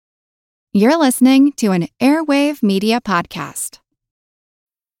You're listening to an Airwave Media Podcast.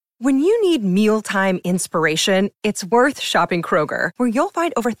 When you need mealtime inspiration, it's worth shopping Kroger, where you'll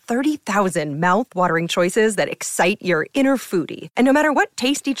find over 30,000 mouth-watering choices that excite your inner foodie. And no matter what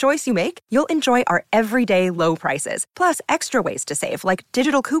tasty choice you make, you'll enjoy our everyday low prices, plus extra ways to save, like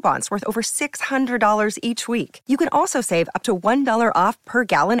digital coupons worth over $600 each week. You can also save up to $1 off per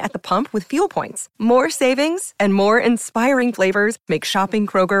gallon at the pump with fuel points. More savings and more inspiring flavors make shopping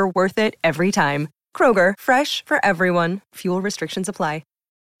Kroger worth it every time. Kroger, fresh for everyone. Fuel restrictions apply.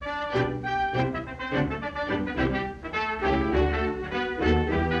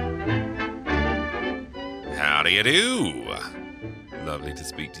 How do you do? Lovely to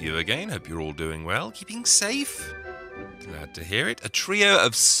speak to you again. Hope you're all doing well, keeping safe. Glad to hear it. A trio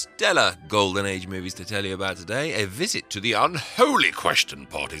of stellar Golden Age movies to tell you about today. A visit to the Unholy Question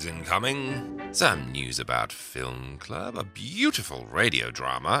Pot is incoming. Some news about Film Club, a beautiful radio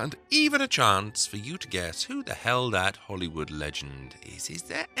drama, and even a chance for you to guess who the hell that Hollywood legend is. Is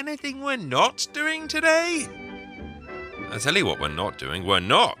there anything we're not doing today? I'll tell you what we're not doing. We're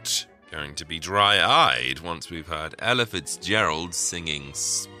not going to be dry-eyed once we've heard Ella Fitzgerald singing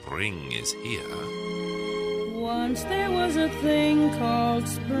Spring is Here. Once there was a thing called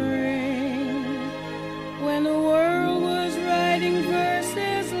spring, when the world was writing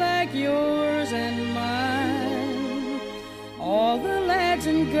verses like yours and mine. All the lads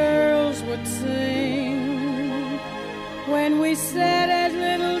and girls would sing when we sat at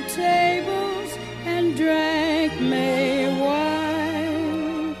little tables and drank May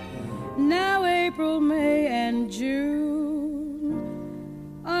wine. Now April, May, and June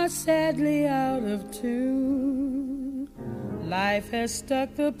are sadly out of tune. Life has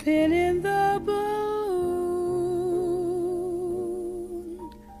stuck the pin in the balloon.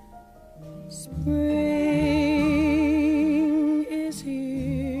 Spring is here.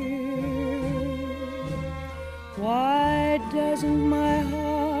 Why doesn't my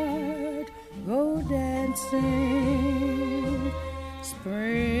heart go dancing?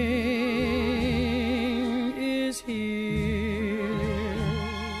 Spring is here.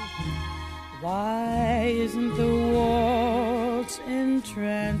 Why isn't the waltz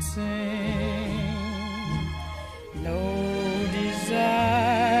entrancing? No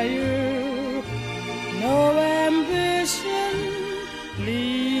desire, no ambition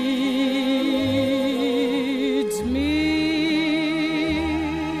leads me.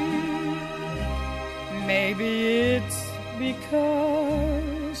 Maybe it's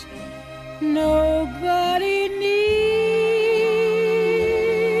because nobody needs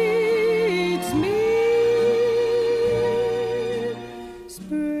me.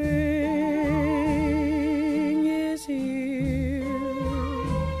 Spring is here.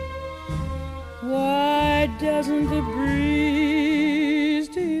 Why doesn't the breeze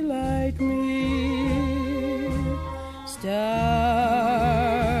delight me? Stars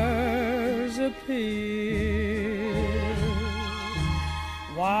appear.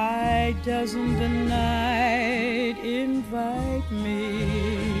 Why doesn't the night invite me?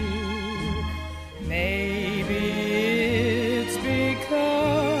 Maybe it's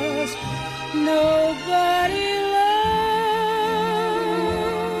because nobody loves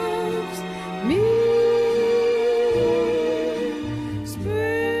me.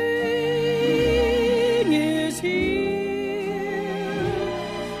 Spring is here.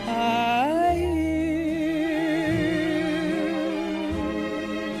 I hear.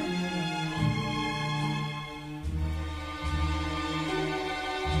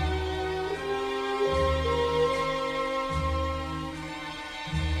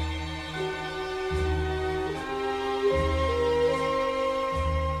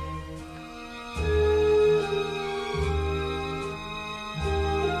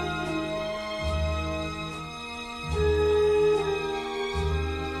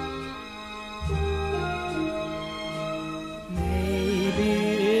 Maybe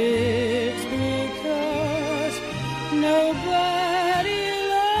it's because nobody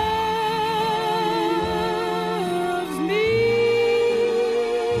loves me.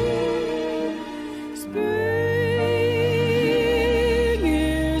 Spring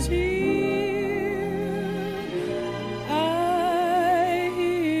is here. I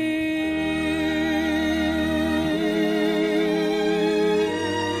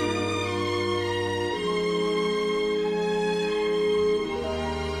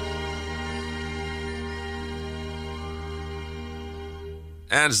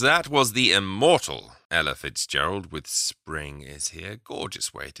And that was the immortal Ella Fitzgerald with Spring is Here.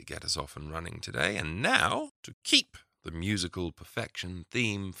 Gorgeous way to get us off and running today. And now, to keep the musical perfection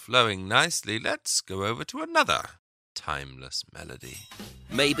theme flowing nicely, let's go over to another timeless melody.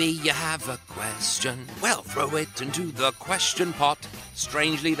 Maybe you have a question. Well, throw it into the question pot.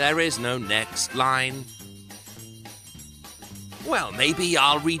 Strangely, there is no next line. Well, maybe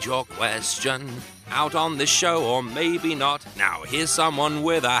I'll read your question out on the show, or maybe not. Now, here's someone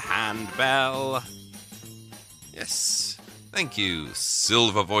with a handbell. Yes, thank you,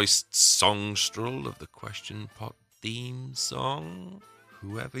 silver-voiced songstrel of the Question Pot theme song,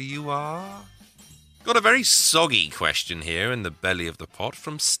 whoever you are. Got a very soggy question here in the belly of the pot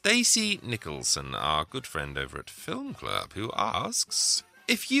from Stacey Nicholson, our good friend over at Film Club, who asks,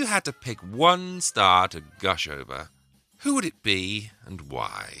 if you had to pick one star to gush over, who would it be and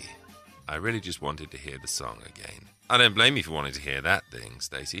why? I really just wanted to hear the song again. I don't blame you for wanting to hear that thing,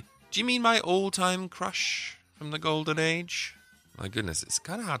 Stacey. Do you mean my all-time crush from the Golden Age? My goodness, it's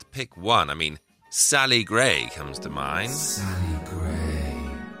kind of hard to pick one. I mean, Sally Gray comes to mind. Sally Gray.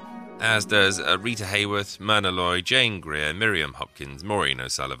 As does Rita Hayworth, Myrna Loy, Jane Greer, Miriam Hopkins, Maureen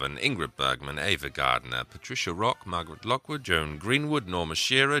O'Sullivan, Ingrid Bergman, Ava Gardner, Patricia Rock, Margaret Lockwood, Joan Greenwood, Norma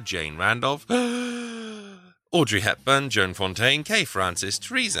Shearer, Jane Randolph, Audrey Hepburn, Joan Fontaine, Kay Francis,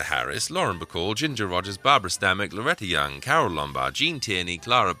 Teresa Harris, Lauren Bacall, Ginger Rogers, Barbara Stammick, Loretta Young, Carol Lombard, Jean Tierney,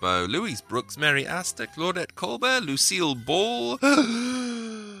 Clara Bow, Louise Brooks, Mary Astor, Claudette Colbert, Lucille Ball,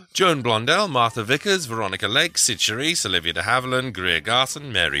 Joan Blondell, Martha Vickers, Veronica Lake, Sid Charisse, Olivia de Havilland, Greer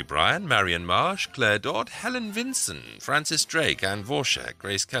Garson, Mary Bryan, Marion Marsh, Claire Dodd, Helen Vinson, Francis Drake, Anne Vorschak,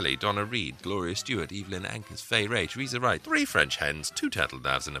 Grace Kelly, Donna Reed, Gloria Stewart, Evelyn Ankers, Faye Ray, Teresa Wright, 3 French hens, 2 turtle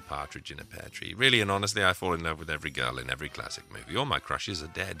doves, and a partridge in a pear tree. Really and honestly, I fall in love with every girl in every classic movie. All my crushes are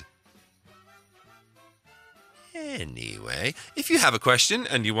dead. Anyway, if you have a question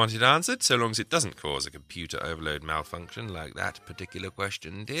and you want it answered, so long as it doesn't cause a computer overload malfunction like that particular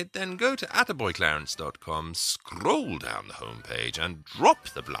question did, then go to attaboyclarence.com, scroll down the homepage, and drop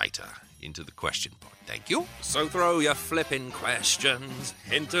the blighter into the question pot. Thank you. So throw your flippin' questions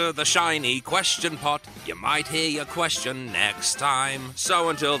into the shiny question pot. You might hear your question next time. So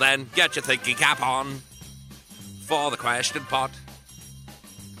until then, get your thinking cap on for the question pot.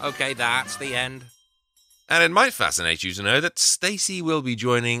 Okay, that's the end. And it might fascinate you to know that Stacey will be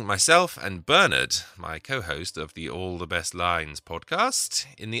joining myself and Bernard, my co-host of the All the Best Lines podcast,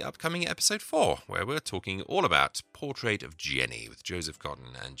 in the upcoming episode 4, where we're talking all about Portrait of Jenny with Joseph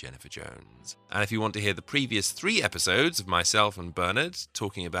Cotton and Jennifer Jones. And if you want to hear the previous 3 episodes of myself and Bernard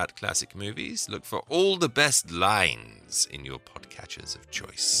talking about classic movies, look for All the Best Lines in your podcatchers of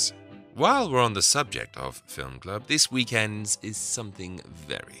choice. While we're on the subject of Film Club, this weekend's is something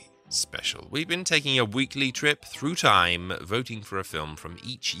very special. We've been taking a weekly trip through time, voting for a film from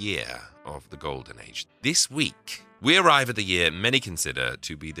each year of the Golden Age. This week, we arrive at the year many consider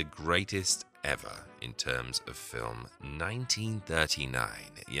to be the greatest ever in terms of film, 1939.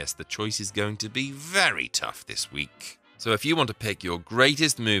 Yes, the choice is going to be very tough this week. So if you want to pick your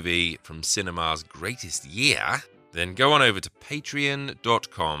greatest movie from cinema's greatest year, then go on over to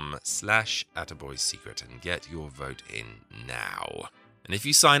patreon.com/attaboysecret and get your vote in now. And if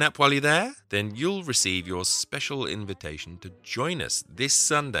you sign up while you're there, then you'll receive your special invitation to join us this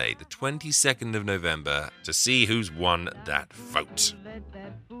Sunday, the 22nd of November, to see who's won that vote.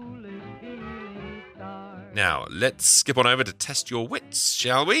 Now, let's skip on over to test your wits,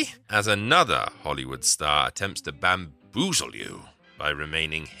 shall we? As another Hollywood star attempts to bamboozle you by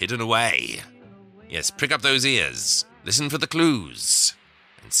remaining hidden away. Yes, prick up those ears, listen for the clues,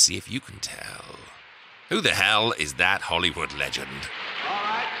 and see if you can tell. Who the hell is that Hollywood legend? All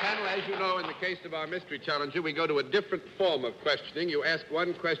right, panel, as you know, in the case of our mystery challenger, we go to a different form of questioning. You ask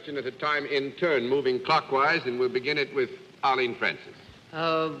one question at a time in turn, moving clockwise, and we'll begin it with Arlene Francis.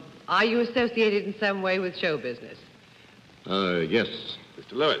 Are you associated in some way with show business? Yes.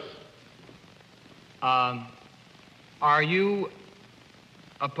 Mr. Lewis. Are you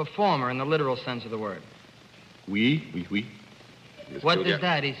a performer in the literal sense of the word? Oui. What is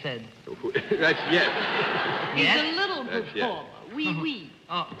that, he said? That's yes. He's Yes? a little That's performer. Oui.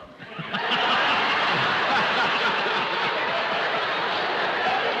 Oh.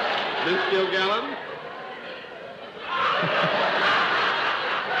 Miss Gilgallen?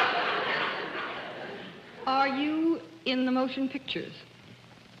 Are you in the motion pictures?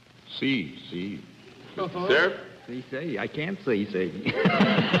 See. Mr. Sir? See, I can't see.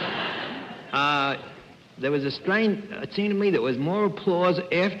 There was it seemed to me there was more applause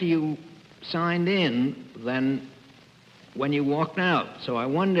after you signed in than when you walked out. So I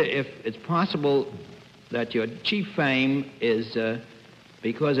wonder if it's possible that your chief fame is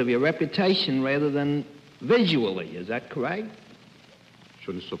because of your reputation rather than visually. Is that correct?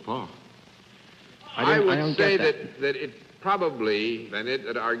 Je ne sais pas. I would don't say get that probably, Bennett,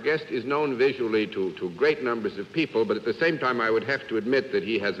 that our guest is known visually to great numbers of people, but at the same time I would have to admit that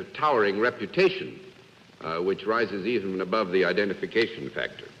he has a towering reputation, which rises even above the identification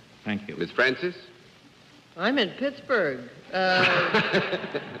factor. Thank you. Miss Francis? I'm in Pittsburgh.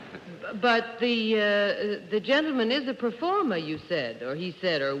 But the gentleman is a performer, you said, or he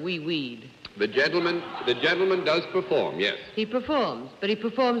said, or we weed. The gentleman does perform, yes. He performs, but he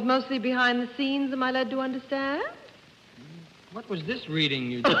performs mostly behind the scenes, am I led to understand? What was this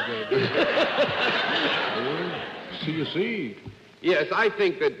reading you just gave? See. Yes, I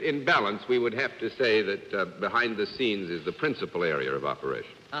think that in balance we would have to say that behind the scenes is the principal area of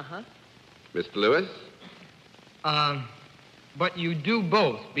operation. Uh-huh. Mr. Lewis? But you do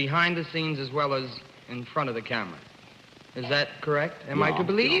both, behind the scenes as well as in front of the camera. Is that correct? Am I to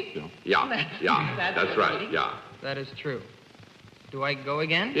believe? Yeah, that's right, yeah. That is true. Do I go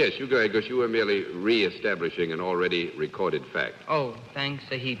again? Yes, you go ahead, because you were merely re-establishing an already recorded fact. Oh, thanks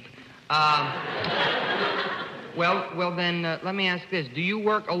a heap. Well, then, let me ask this. Do you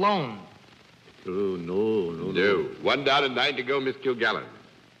work alone? Oh, no. 1 down and 9 to go, Miss Kilgallen.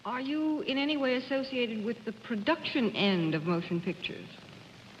 Are you in any way associated with the production end of motion pictures?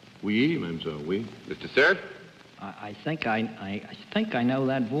 Oui, mademoiselle, oui. Mr. Cerf? I think I know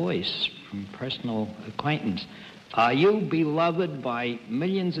that voice from personal acquaintance. Are you beloved by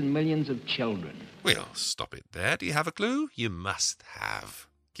millions and millions of children? Well, stop it there. Do you have a clue? You must have.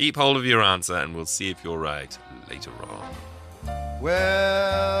 Keep hold of your answer and we'll see if you're right later on.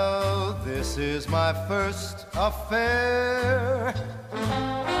 Well, this is my first affair.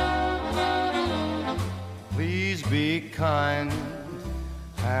 Please be kind,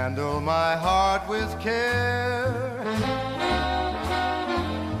 handle my heart with care.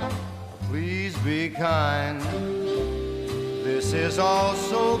 Please be kind, this is all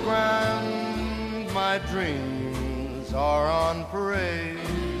so grand. My dreams are on parade.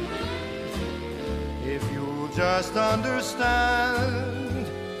 If you'll just understand,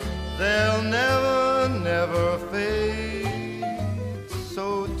 they'll never fade.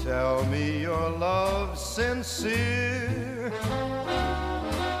 So tell me your love's sincere.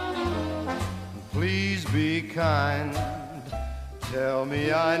 Please be kind, tell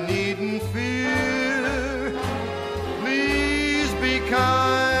me I needn't fear. Please be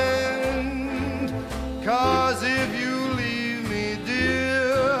kind, 'cause if you leave me,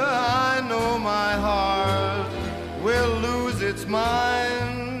 dear, I know my heart will lose its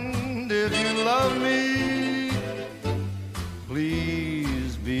mind. If you love me,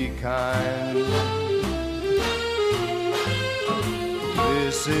 please be kind.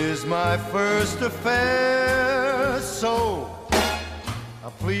 This is my first affair, so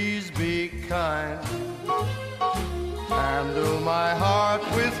please be kind. Handle my heart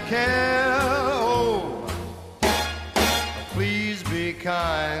with care. Oh, please be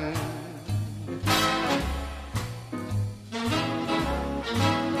kind.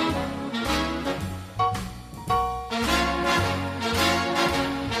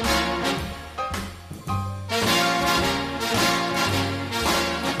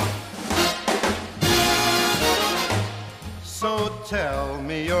 So tell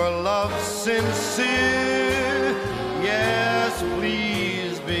me your love's sincere. Yes,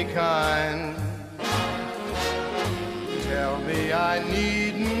 please be kind. Tell me I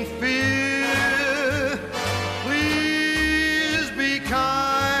needn't fear. Please be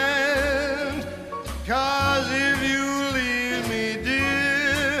kind, 'cause if you leave me,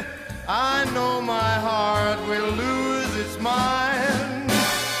 dear, I know my heart will lose its mind.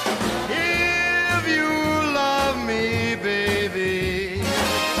 If you love me, baby,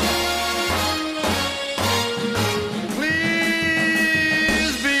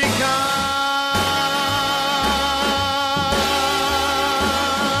 please be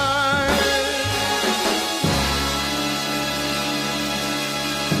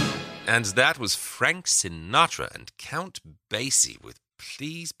And that was Frank Sinatra and Count Basie with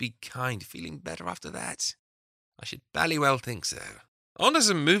Please Be Kind. Feeling better after that? I should bally well think so. On to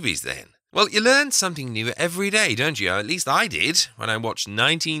some movies then. Well, you learn something new every day, don't you? At least I did when I watched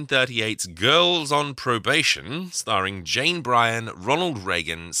 1938's Girls on Probation, starring Jane Bryan, Ronald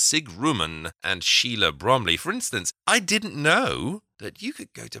Reagan, Sig Ruman, and Sheila Bromley. For instance, I didn't know that you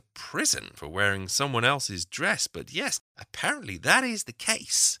could go to prison for wearing someone else's dress, but yes, apparently that is the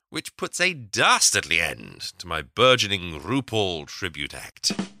case, which puts a dastardly end to my burgeoning RuPaul tribute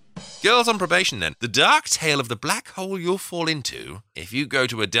act. Girls on Probation, then. The dark tale of the black hole you'll fall into if you go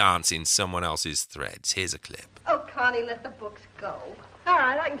to a dance in someone else's threads. Here's a clip. Oh, Connie, let the books go. All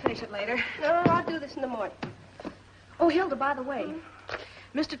right, I can finish it later. No, I'll do this in the morning. Oh, Hilda, by the way,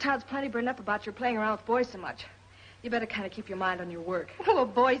 Mr. Todd's plenty burned up about your playing around with boys so much. You better kind of keep your mind on your work. Well,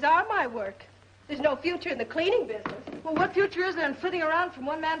 boys are my work. There's no future in the cleaning business. Well, what future is there in flitting around from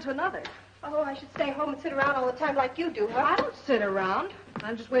one man to another? Oh, I should stay home and sit around all the time like you do, huh? I don't sit around.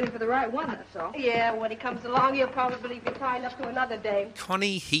 I'm just waiting for the right one, that's all. Yeah, when he comes along, you'll probably be signed up to another dame.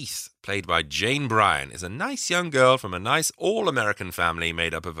 Connie Heath, played by Jane Bryan, is a nice young girl from a nice all-American family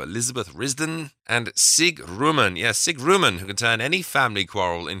made up of Elizabeth Risdon and Sig Ruman. Yes, Sig Ruman, who can turn any family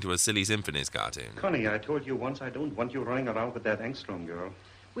quarrel into a Silly Symphonies cartoon. Connie, I told you once I don't want you running around with that Engstrom girl.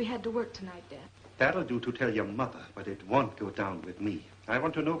 We had to work tonight, Dad. That'll do to tell your mother, but it won't go down with me. I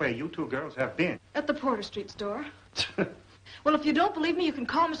want to know where you two girls have been. At the Porter Street store. Well, if you don't believe me, you can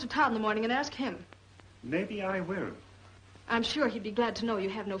call Mr. Todd in the morning and ask him. Maybe I will. I'm sure he'd be glad to know you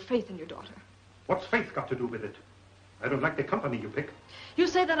have no faith in your daughter. What's faith got to do with it? I don't like the company you pick. You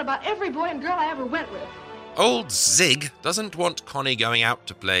say that about every boy and girl I ever went with. Old Zig doesn't want Connie going out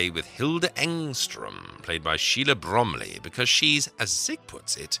to play with Hilda Engstrom, played by Sheila Bromley, because she's, as Zig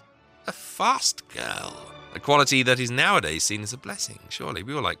puts it, a fast girl. A quality that is nowadays seen as a blessing, surely.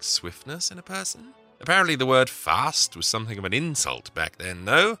 We all like swiftness in a person. Apparently the word fast was something of an insult back then,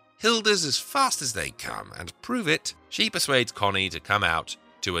 though. Hilda's as fast as they come, and to prove it, she persuades Connie to come out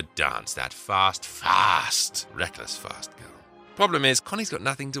to a dance, that fast, reckless fast girl. Problem is, Connie's got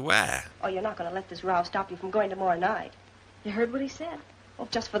nothing to wear. Oh, you're not going to let this row stop you from going tomorrow night. You heard what he said? Well,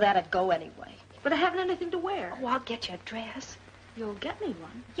 just for that, I'd go anyway. But I haven't anything to wear. Oh, I'll get you a dress. You'll get me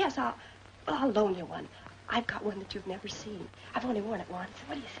one? Yes, I'll loan you one. I've got one that you've never seen. I've only worn it once.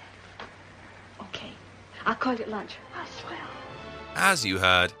 What do you say? Okay. I'll call you at lunch. Oh, swell. As you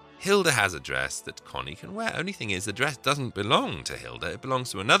heard, Hilda has a dress that Connie can wear. Only thing is, the dress doesn't belong to Hilda. It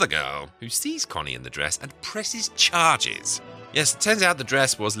belongs to another girl who sees Connie in the dress and presses charges. Yes, it turns out the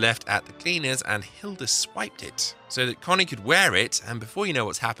dress was left at the cleaners and Hilda swiped it so that Connie could wear it, and before you know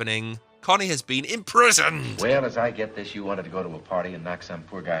what's happening, Connie has been imprisoned. Well, as I get this, you wanted to go to a party and knock some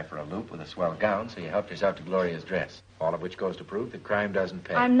poor guy for a loop with a swell gown, so you helped yourself to Gloria's dress. All of which goes to prove that crime doesn't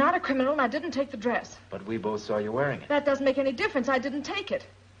pay. I'm not a criminal and I didn't take the dress. But we both saw you wearing it. That doesn't make any difference. I didn't take it.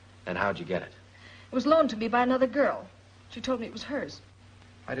 Then how'd you get it? It was loaned to me by another girl. She told me it was hers.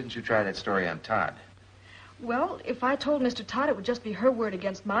 Why didn't you try that story on Todd? Well, if I told Mr. Todd, it would just be her word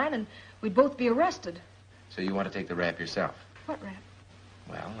against mine, and we'd both be arrested. So you want to take the rap yourself? What rap?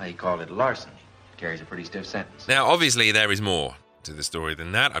 Well, they called it larceny. It carries a pretty stiff sentence. Now, obviously, there is more to the story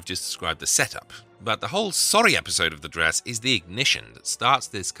than that. I've just described the setup. But the whole sorry episode of The Dress is the ignition that starts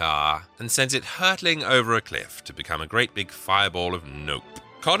this car and sends it hurtling over a cliff to become a great big fireball of nope.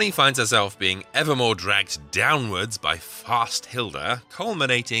 Connie finds herself being ever more dragged downwards by fast Hilda,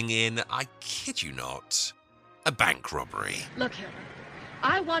 culminating in, I kid you not, a bank robbery. Look, Hilda,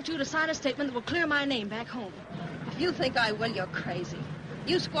 I want you to sign a statement that will clear my name back home. If you think I will, you're crazy.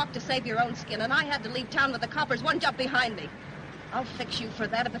 You squawked to save your own skin, and I had to leave town with the coppers one jump behind me. I'll fix you for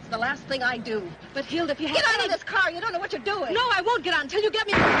that if it's the last thing I do. But, Hilda, if you Get out of this car! You don't know what you're doing! No, I won't get on until you get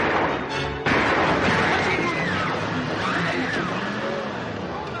me...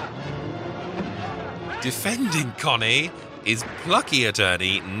 Defending Connie is plucky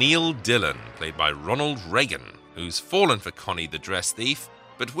attorney Neil Dillon, played by Ronald Reagan, who's fallen for Connie the dress thief,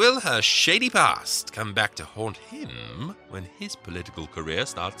 but will her shady past come back to haunt him when his political career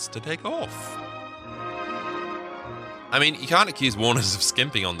starts to take off? I mean, you can't accuse Warner's of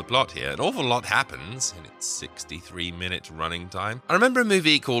skimping on the plot here. An awful lot happens in its 63-minute running time. I remember a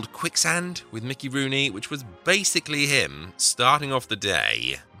movie called Quicksand with Mickey Rooney, which was basically him starting off the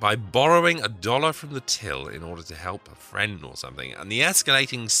day by borrowing $1 from the till in order to help a friend or something, and the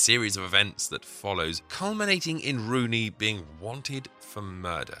escalating series of events that follows, culminating in Rooney being wanted for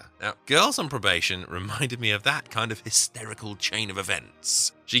murder. Now, Girls on Probation reminded me of that kind of hysterical chain of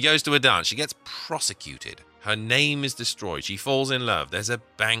events. She goes to a dance, she gets prosecuted. Her name is destroyed. She falls in love. There's a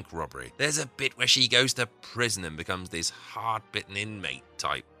bank robbery. There's a bit where she goes to prison and becomes this hard-bitten inmate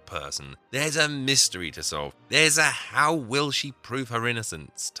type person. There's a mystery to solve. There's a how will she prove her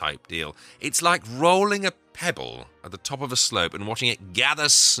innocence type deal. It's like rolling a pebble at the top of a slope and watching it gather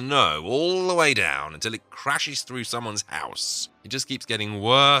snow all the way down until it crashes through someone's house. It just keeps getting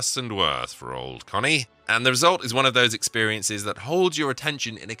worse and worse for old Connie. And the result is one of those experiences that holds your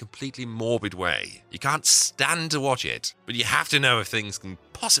attention in a completely morbid way. You can't stand to watch it, but you have to know if things can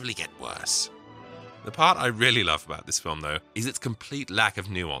possibly get worse. The part I really love about this film, though, is its complete lack of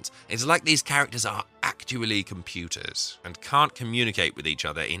nuance. It's like these characters are actually computers and can't communicate with each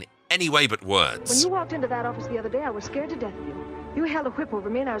other in any way but words. When you walked into that office the other day, I was scared to death of you. You held a whip over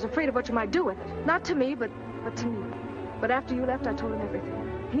me, and I was afraid of what you might do with it. Not to me, but to me. But after you left, I told him everything.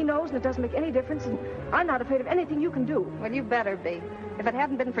 He knows, and it doesn't make any difference, and I'm not afraid of anything you can do. Well, you better be. If it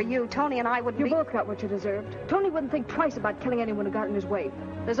hadn't been for you, Tony and I wouldn't You both got what you deserved. Tony wouldn't think twice about killing anyone who got in his way.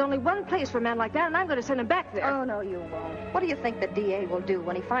 There's only one place for a man like that, and I'm going to send him back there. Oh, no, you won't. What do you think the DA will do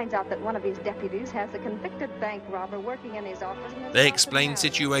when he finds out that one of his deputies has a convicted bank robber working in his office? They explain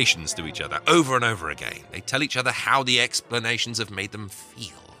situations to each other over and over again. They tell each other how the explanations have made them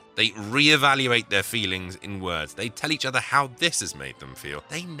feel. They reevaluate their feelings in words. They tell each other how this has made them feel.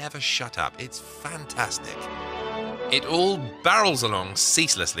 They never shut up. It's fantastic. It all barrels along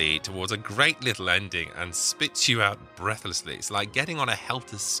ceaselessly towards a great little ending and spits you out breathlessly. It's like getting on a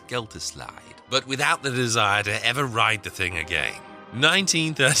helter-skelter slide, but without the desire to ever ride the thing again.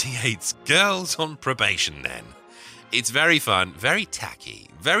 1938's Girls on Probation, then. It's very fun, very tacky,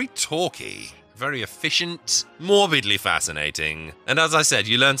 very talky, very efficient, morbidly fascinating. And as I said,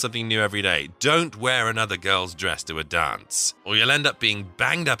 you learn something new every day. Don't wear another girl's dress to a dance, or you'll end up being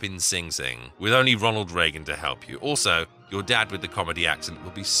banged up in Sing Sing with only Ronald Reagan to help you. Also, your dad with the comedy accent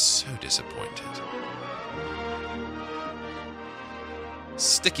will be so disappointed.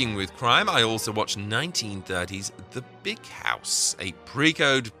 Sticking with crime, I also watched 1930's The Big House, a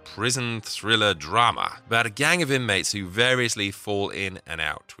pre-code prison thriller drama about a gang of inmates who variously fall in and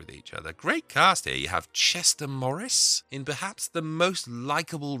out with each other. Great cast here. You have Chester Morris in perhaps the most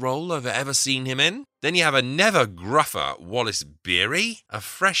likeable role I've ever seen him in. Then you have a never gruffer Wallace Beery, a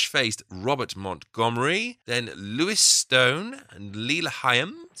fresh-faced Robert Montgomery, then Lewis Stone and Leela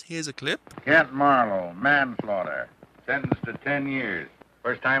Hyams. Here's a clip. Kent Marlowe, manslaughter, sentenced to 10 years.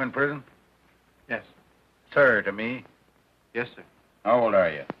 First time in prison? Yes. Sir, to me. Yes, sir. How old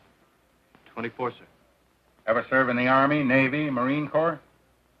are you? 24, sir. Ever serve in the Army, Navy, Marine Corps?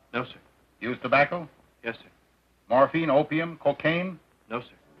 No, sir. Use tobacco? Yes, sir. Morphine, opium, cocaine? No,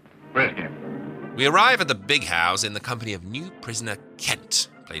 sir. Frisk him. We arrive at the Big House in the company of new prisoner Kent,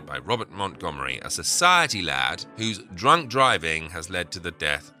 played by Robert Montgomery, a society lad whose drunk driving has led to the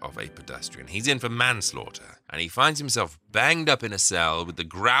death of a pedestrian. He's in for manslaughter, and he finds himself banged up in a cell with the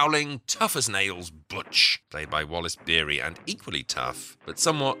growling, tough-as-nails Butch, played by Wallace Beery, and equally tough, but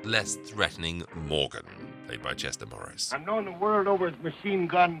somewhat less threatening Morgan, played by Chester Morris. I'm known the world over as Machine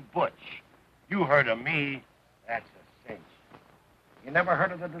Gun Butch. You heard of me. That's a cinch. You never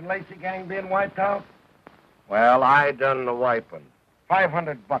heard of the DeLacy gang being wiped out? Well, I done the wiping.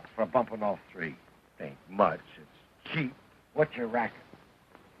 $500 for bumping off 3. Ain't much. It's cheap. What's your racket?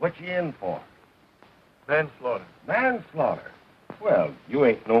 What you in for? Manslaughter. Manslaughter? Well, you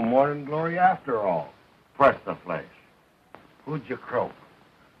ain't no more than Glory after all. Press the flesh. Who'd you croak?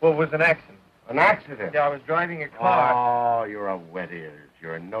 Well, it was an accident. An accident? Yeah, I was driving a car. Oh, you're a wet ears.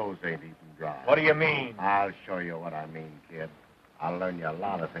 Your nose ain't even dry. What do you mean? I'll show you what I mean, kid. I'll learn you a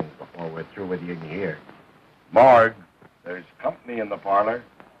lot of things before we're through with you in here. Morg, there's company in the parlor.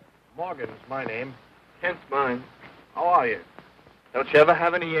 Morgan's my name. Kent's mine. How are you? Don't you ever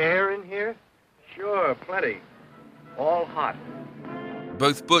have any air in here? Sure, plenty. All hot.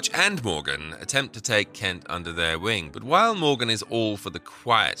 Both Butch and Morgan attempt to take Kent under their wing, but while Morgan is all for the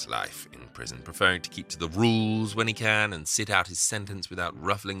quiet life in prison, preferring to keep to the rules when he can and sit out his sentence without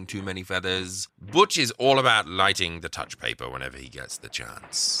ruffling too many feathers, Butch is all about lighting the touch paper whenever he gets the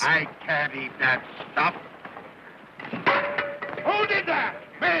chance. I can't eat that stuff. Who did that?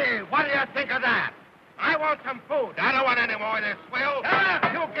 Me. What do you think of that? I want some food. I don't want any more of this swill.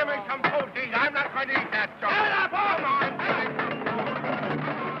 You give me some food to eat. I'm not going to eat that junk. Come on.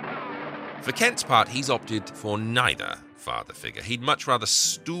 For Kent's part, he's opted for neither father figure. He'd much rather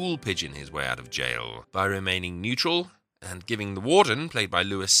stool pigeon his way out of jail by remaining neutral and giving the warden, played by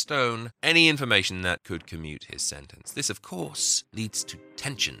Lewis Stone, any information that could commute his sentence. This, of course, leads to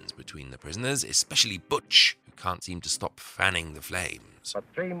tensions between the prisoners, especially Butch, who can't seem to stop fanning the flames. For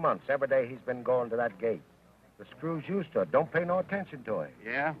 3 months, every day he's been going to that gate. The screw's used to it. Don't pay no attention to it.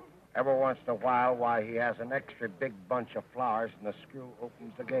 Yeah? Every once in a while, why, he has an extra big bunch of flowers and the screw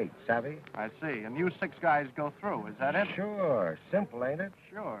opens the gate. Savvy? I see. And you 6 guys go through, is that it? Sure. Simple, ain't it?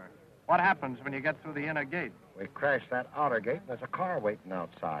 Sure. What happens when you get through the inner gate? We crash that outer gate and there's a car waiting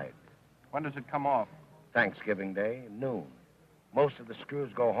outside. When does it come off? Thanksgiving Day, noon. Most of the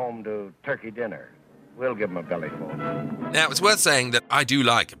screws go home to turkey dinner. We'll give them a bellyful. Now, it's worth saying that I do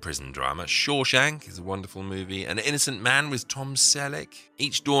like a prison drama. Shawshank is a wonderful movie. An Innocent Man with Tom Selleck.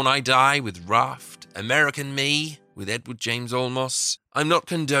 Each Dawn I Die with Raft. American Me with Edward James Olmos. I'm not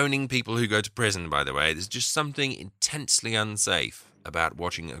condoning people who go to prison, by the way. There's just something intensely unsafe about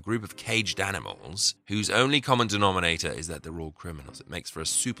watching a group of caged animals whose only common denominator is that they're all criminals. It makes for a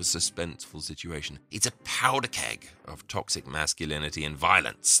super suspenseful situation. It's a powder keg of toxic masculinity and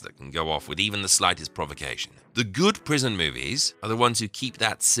violence that can go off with even the slightest provocation. The good prison movies are the ones who keep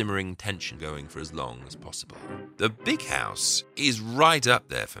that simmering tension going for as long as possible. The Big House is right up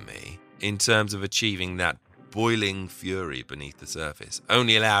there for me in terms of achieving that boiling fury beneath the surface,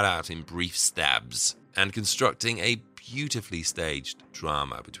 only allowed out in brief stabs, and constructing a beautifully staged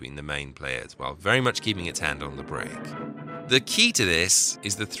drama between the main players while very much keeping its hand on the brake. The key to this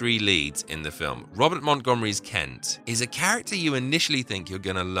is the three leads in the film. Robert Montgomery's Kent is a character you initially think you're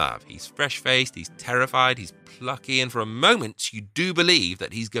going to love. He's fresh-faced, he's terrified, he's plucky, and for a moment you do believe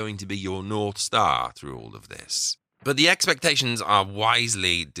that he's going to be your North Star through all of this. But the expectations are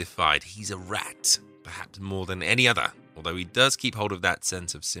wisely defied. He's a rat, perhaps more than any other, although he does keep hold of that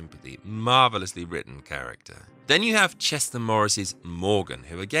sense of sympathy. Marvelously written character. Then you have Chester Morris's Morgan,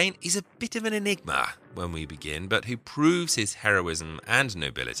 who again is a bit of an enigma when we begin, but who proves his heroism and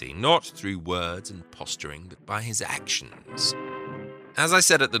nobility, not through words and posturing, but by his actions. As I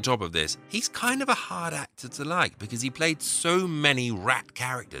said at the top of this, he's kind of a hard actor to like because he played so many rat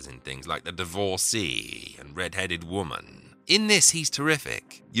characters in things like The Divorcee and Red-Headed Woman. In this, he's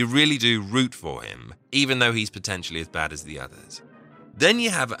terrific. You really do root for him, even though he's potentially as bad as the others. Then you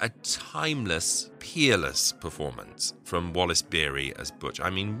have a timeless, peerless performance from Wallace Beery as Butch. I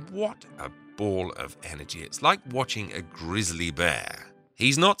mean, what a ball of energy. It's like watching a grizzly bear.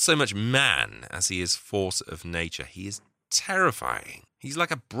 He's not so much man as he is force of nature. He is terrifying. He's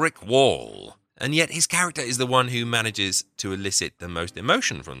like a brick wall. And yet his character is the one who manages to elicit the most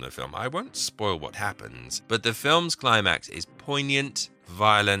emotion from the film. I won't spoil what happens, but the film's climax is poignant,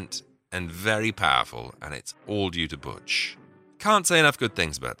 violent, and very powerful, and it's all due to Butch. Can't say enough good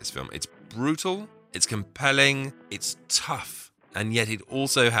things about this film. It's brutal, it's compelling, it's tough, and yet it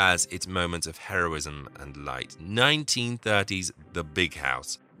also has its moments of heroism and light. 1930s The Big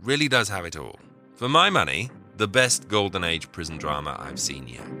House really does have it all. For my money, the best Golden Age prison drama I've seen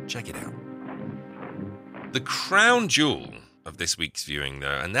yet. Check it out. The crown jewel of this week's viewing,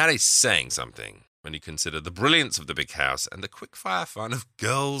 though, and that is saying something when you consider the brilliance of The Big House and the quick-fire fun of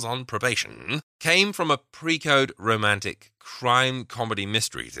Girls on Probation, came from a pre-code romantic crime comedy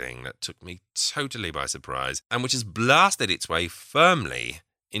mystery thing that took me totally by surprise and which has blasted its way firmly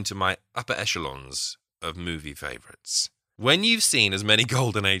into my upper echelons of movie favourites. When you've seen as many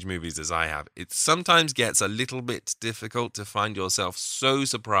Golden Age movies as I have, it sometimes gets a little bit difficult to find yourself so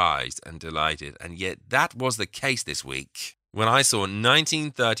surprised and delighted, and yet that was the case this week when I saw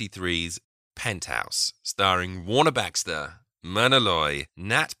 1933's Penthouse, starring Warner Baxter, Myrna Loy,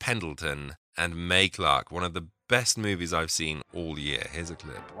 Nat Pendleton, and Mae Clarke, one of the best movies I've seen all year. Here's a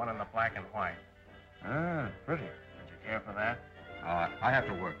clip. The one in the black and white. Ah, pretty. Did you care for that? I have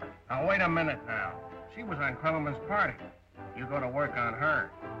to work. Now, wait a minute now. She was on Quellerman's party. You go to work on her.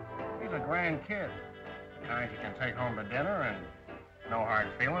 She's a grand kid. The kind you can take home to dinner and no hard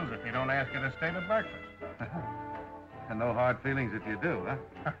feelings if you don't ask her to stay to breakfast. And no hard feelings if you do,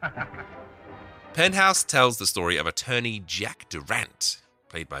 huh? Penthouse tells the story of attorney Jack Durant,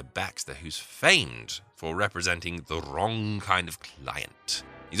 played by Baxter, who's famed for representing the wrong kind of client.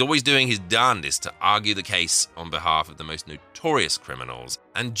 He's always doing his darndest to argue the case on behalf of the most notorious criminals,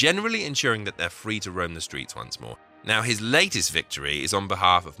 and generally ensuring that they're free to roam the streets once more. Now, his latest victory is on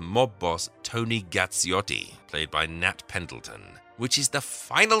behalf of mob boss Tony Gazziotti, played by Nat Pendleton, which is the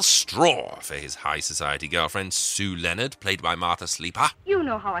final straw for his high society girlfriend Sue Leonard, played by Martha Sleeper. You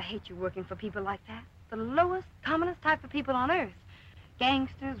know how I hate you working for people like that. The lowest, commonest type of people on earth.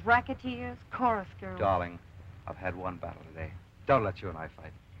 Gangsters, racketeers, chorus girls. Darling, I've had one battle today. Don't let you and I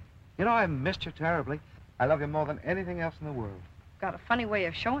fight. You know, I missed you terribly. I love you more than anything else in the world. Got a funny way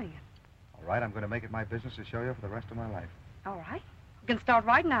of showing it. All right, I'm going to make it my business to show you for the rest of my life. All right. We can start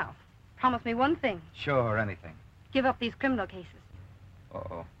right now. Promise me one thing. Sure, anything. Give up these criminal cases.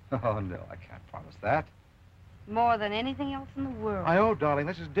 Uh-oh. Oh, no, I can't promise that. More than anything else in the world. Darling,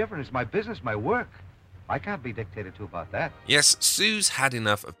 this is different. It's my business, my work. I can't be dictated to about that. Yes, Sue's had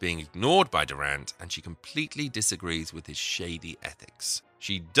enough of being ignored by Durant, and she completely disagrees with his shady ethics.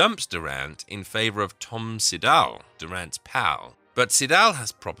 She dumps Durant in favor of Tom Siddall, Durant's pal. But Siddall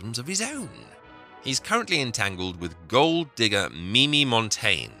has problems of his own. He's currently entangled with gold digger Mimi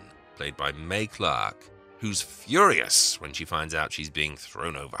Montaigne, played by Mae Clarke, who's furious when she finds out she's being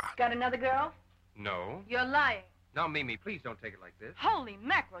thrown over. Got another girl? No. You're lying. Now, Mimi, please don't take it like this. Holy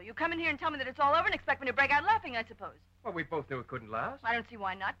mackerel. You come in here and tell me that it's all over and expect me to break out laughing, I suppose. Well, we both knew it couldn't last. I don't see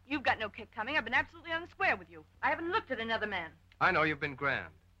why not. You've got no kick coming. I've been absolutely on the square with you. I haven't looked at another man. I know you've been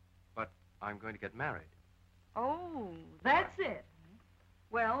grand, but I'm going to get married. Oh, that's it.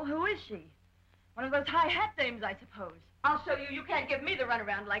 Well, who is she? One of those high hat dames, I suppose. I'll show you. You can't give me the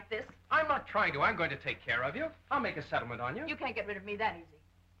runaround like this. I'm not trying to. I'm going to take care of you. I'll make a settlement on you. You can't get rid of me that easy.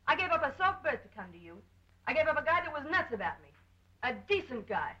 I gave up a soft berth to come to you. I gave up a guy that was nuts about me. A decent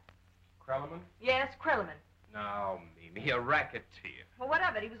guy. Krelleman? Yes, Krelleman. No, Mimi, a racketeer. Well, what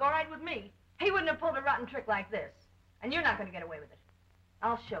of it? He was all right with me. He wouldn't have pulled a rotten trick like this. And you're not going to get away with it.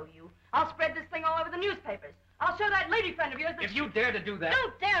 I'll show you. I'll spread this thing all over the newspapers. I'll show that lady friend of yours that... If you dare to do that...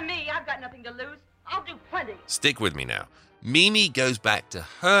 Don't dare me. I've got nothing to lose. I'll do plenty. Stick with me now. Mimi goes back to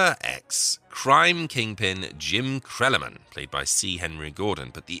her ex, crime kingpin Jim Krelleman, played by C. Henry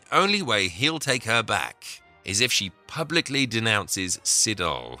Gordon, but the only way he'll take her back is if she publicly denounces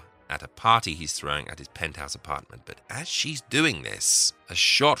Sidol at a party he's throwing at his penthouse apartment. But as she's doing this, a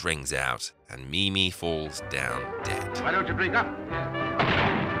shot rings out and Mimi falls down dead. Why don't you break up?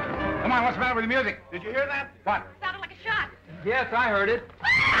 Come on, what's the matter with the music? Did you hear that? What? Sounded like a shot. Yes, I heard it.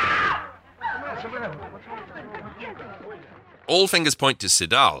 All fingers point to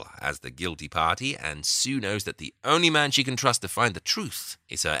Sidal as the guilty party, and Sue knows that the only man she can trust to find the truth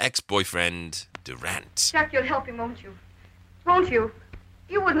is her ex-boyfriend, Durant. Jack, you'll help him, won't you? Won't you?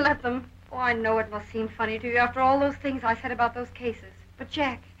 You wouldn't let them. Oh, I know it must seem funny to you after all those things I said about those cases. But,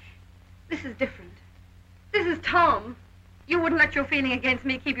 Jack, this is different. This is Tom. You wouldn't let your feeling against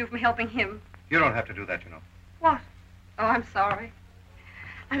me keep you from helping him. You don't have to do that, you know. What? Oh, I'm sorry.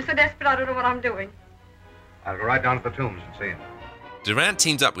 I'm so desperate I don't know what I'm doing. I'll go right down to the Tombs and see him. Durant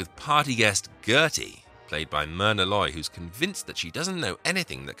teams up with party guest Gertie, played by Myrna Loy, who's convinced that she doesn't know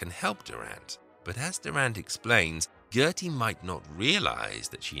anything that can help Durant. But as Durant explains, Gertie might not realize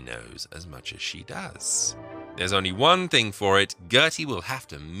that she knows as much as she does. There's only one thing for it. Gertie will have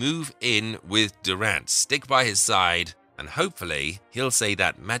to move in with Durant, stick by his side, and hopefully he'll say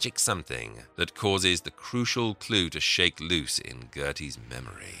that magic something that causes the crucial clue to shake loose in Gertie's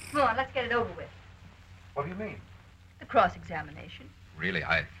memory. Come on, let's get it over with. What do you mean? The cross-examination. Really,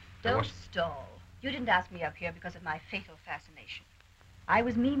 Don't stall. You didn't ask me up here because of my fatal fascination. I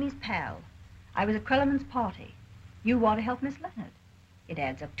was Mimi's pal. I was at Krelleman's party. You want to help Miss Leonard. It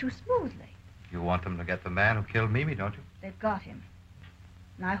adds up too smoothly. You want them to get the man who killed Mimi, don't you? They've got him.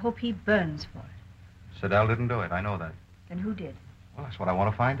 And I hope he burns for it. Sidel didn't do it, I know that. Then who did? Well, that's what I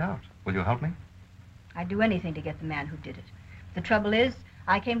want to find out. Will you help me? I'd do anything to get the man who did it. The trouble is,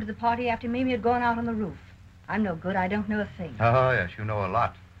 I came to the party after Mimi had gone out on the roof. I'm no good. I don't know a thing. Oh, yes, you know a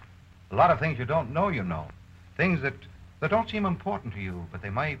lot. A lot of things you don't know you know. Things that don't seem important to you, but they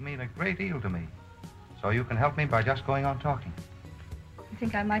might mean a great deal to me. So you can help me by just going on talking. You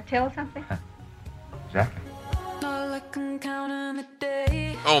think I might tell something? Exactly.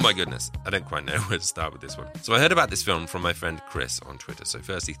 Oh my goodness, I don't quite know where to start with this one. So I heard about this film from my friend Chris on Twitter. So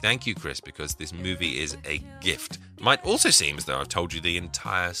firstly, thank you, Chris, because this movie is a gift. Might also seem as though I've told you the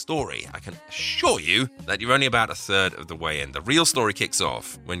entire story. I can assure you that you're only about a third of the way in. The real story kicks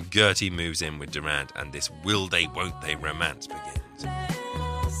off when Gertie moves in with Durant and this will they, won't they romance begins.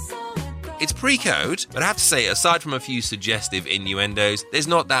 It's pre-code, but I have to say, aside from a few suggestive innuendos, there's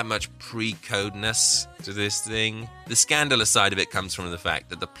not that much pre-codeness to this thing. The scandalous side of it comes from the fact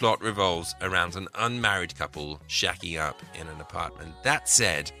that the plot revolves around an unmarried couple shacking up in an apartment. That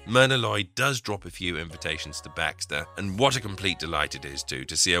said, Myrna Loy does drop a few invitations to Baxter, and what a complete delight it is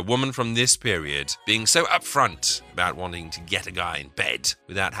to see a woman from this period being so upfront about wanting to get a guy in bed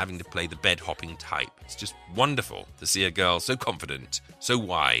without having to play the bed-hopping type. It's just wonderful to see a girl so confident, so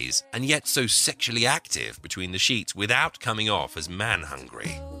wise, and yet so sexually active between the sheets without coming off as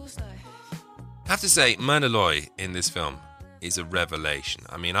man-hungry. I have to say, Myrna Loy in this film is a revelation.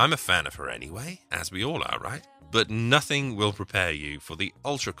 I mean, I'm a fan of her anyway, as we all are, right? But nothing will prepare you for the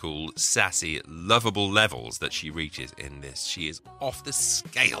ultra-cool, sassy, lovable levels that she reaches in this. She is off the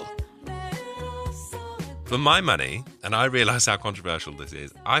scale. For my money, and I realise how controversial this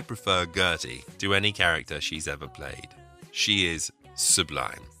is, I prefer Gertie to any character she's ever played. She is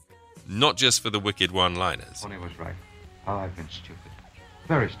sublime. Not just for the wicked one-liners. Tony was right. Oh, I've been stupid.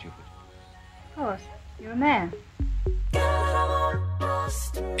 Very stupid. Of course. You're a man.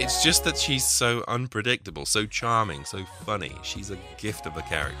 It's just that she's so unpredictable, so charming, so funny. She's a gift of a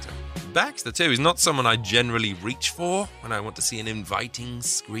character. Baxter, too, is not someone I generally reach for when I want to see an inviting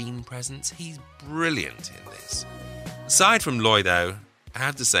screen presence. He's brilliant in this. Aside from Loy, though, I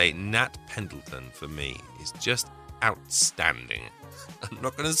have to say Nat Pendleton, for me, is just outstanding. I'm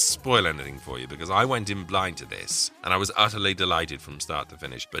not going to spoil anything for you because I went in blind to this and I was utterly delighted from start to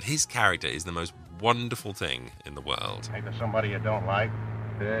finish. But his character is the most wonderful thing in the world. Think of somebody you don't like?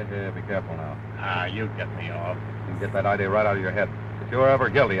 Yeah, be careful now. You get me off. You can get that idea right out of your head. If you're ever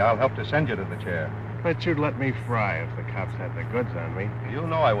guilty, I'll help to send you to the chair. Bet you'd let me fry if the cops had the goods on me. You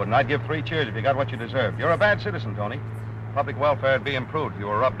know I wouldn't. I'd give 3 cheers if you got what you deserve. You're a bad citizen, Tony. Public welfare would be improved if you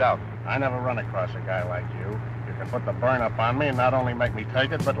were rubbed out. I never run across a guy like you. You can put the burn up on me and not only make me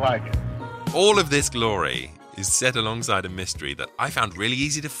take it, but like it. All of this glory is set alongside a mystery that I found really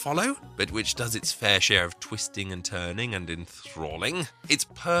easy to follow, but which does its fair share of twisting and turning and enthralling. It's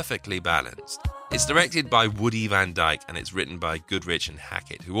perfectly balanced. It's directed by Woody Van Dyke and it's written by Goodrich and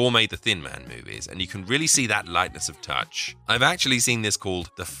Hackett, who all made the Thin Man movies, and you can really see that lightness of touch. I've actually seen this called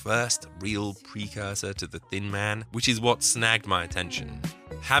the first real precursor to the Thin Man, which is what snagged my attention.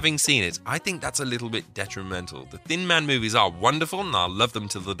 Having seen it, I think that's a little bit detrimental. The Thin Man movies are wonderful and I'll love them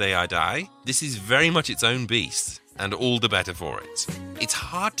till the day I die. This is very much its own beast, and all the better for it. It's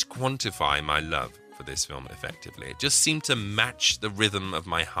hard to quantify my love for this film effectively. It just seemed to match the rhythm of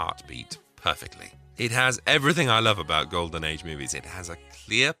my heartbeat perfectly. It has everything I love about Golden Age movies. It has a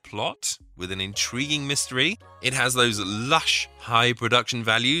clear plot with an intriguing mystery. It has those lush, high production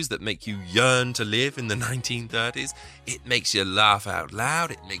values that make you yearn to live in the 1930s. It makes you laugh out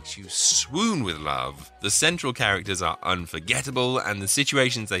loud. It makes you swoon with love. The central characters are unforgettable, and the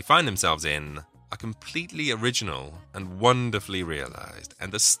situations they find themselves in are completely original and wonderfully realized.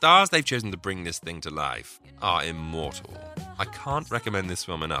 And the stars they've chosen to bring this thing to life are immortal. I can't recommend this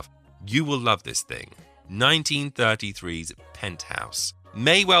film enough. You will love this thing. 1933's Penthouse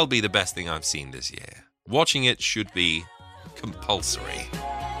may well be the best thing I've seen this year. Watching it should be compulsory.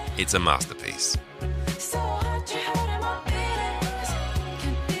 It's a masterpiece.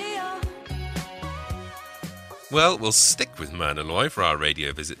 Well, we'll stick with Myrna Loy for our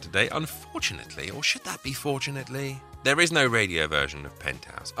radio visit today. Unfortunately, or should that be fortunately, there is no radio version of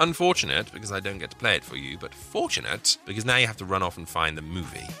Penthouse. Unfortunate, because I don't get to play it for you, but fortunate, because now you have to run off and find the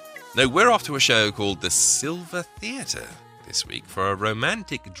movie. No, we're off to a show called The Silver Theatre this week for a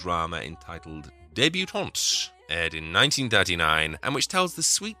romantic drama entitled Debutantes, aired in 1939, and which tells the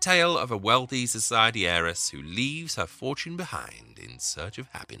sweet tale of a wealthy society heiress who leaves her fortune behind in search of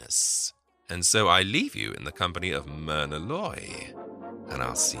happiness. And so I leave you in the company of Myrna Loy, and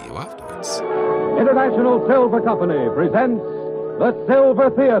I'll see you afterwards. International Silver Company presents The Silver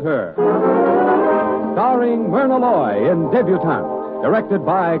Theatre, starring Myrna Loy in Debutante. Directed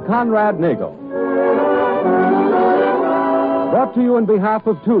by Conrad Nagel. Brought to you on behalf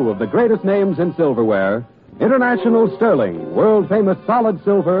of 2 of the greatest names in silverware, International Sterling, world-famous solid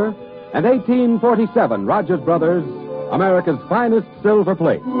silver, and 1847 Rogers Brothers, America's finest silver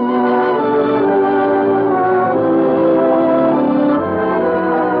plate.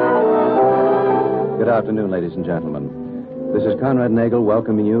 Good afternoon, ladies and gentlemen. This is Conrad Nagel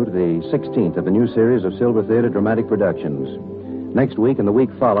welcoming you to the 16th of a new series of Silver Theatre dramatic productions. Next week and the week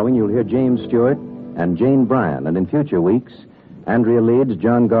following, you'll hear James Stewart and Jane Bryan, and in future weeks, Andrea Leeds,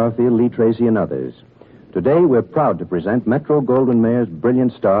 John Garfield, Lee Tracy, and others. Today, we're proud to present Metro-Goldwyn-Mayer's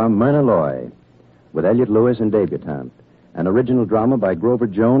brilliant star, Myrna Loy, with Elliott Lewis in Debutante, an original drama by Grover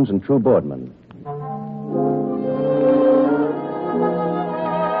Jones and True Boardman.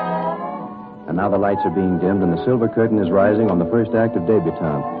 And now the lights are being dimmed and the silver curtain is rising on the first act of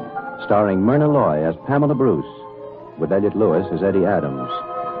Debutante, starring Myrna Loy as Pamela Bruce, with Elliott Lewis as Eddie Adams.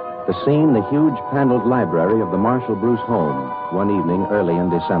 The scene, the huge paneled library of the Marshall Bruce home, one evening early in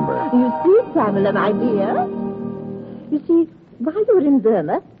December. You see, Pamela, my dear. You see, while you were in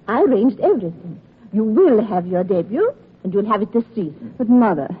Burma, I arranged everything. You will have your debut, and you'll have it this season. But,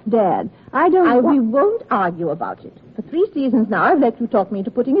 Mother, Dad, we won't argue about it. For 3 seasons now, I've let you talk me into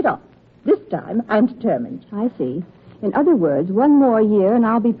putting it off. This time, I'm determined. I see. In other words, 1 more year and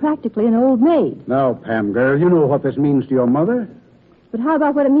I'll be practically an old maid. Now, Pam, girl, you know what this means to your mother. But how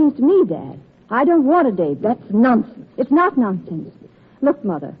about what it means to me, Dad? I don't want a debut. That's nonsense. It's not nonsense. Look,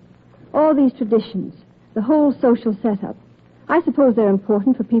 Mother, all these traditions, the whole social setup, I suppose they're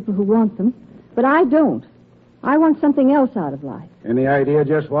important for people who want them, but I don't. I want something else out of life. Any idea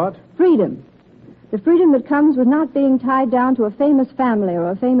just what? Freedom. The freedom that comes with not being tied down to a famous family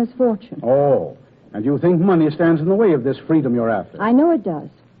or a famous fortune. Oh. And you think money stands in the way of this freedom you're after? I know it does.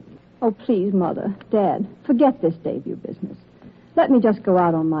 Oh, please, Mother, Dad, forget this debut business. Let me just go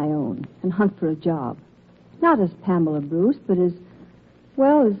out on my own and hunt for a job. Not as Pamela Bruce, but as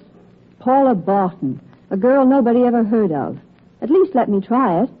Paula Barton, a girl nobody ever heard of. At least let me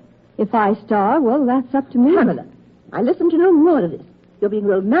try it. If I star, well, that's up to me. Pamela, I listen to no more of this. You're being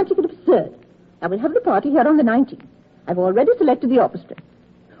romantic and absurd. I will have the party here on the 19th. I've already selected the orchestra.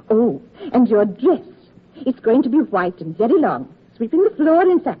 Oh, and your dress. It's going to be white and very long, sweeping the floor,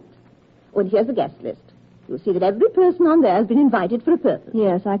 in fact. Oh, and here's the guest list. You'll see that every person on there has been invited for a purpose.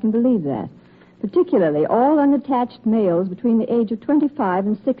 Yes, I can believe that. Particularly all unattached males between the age of 25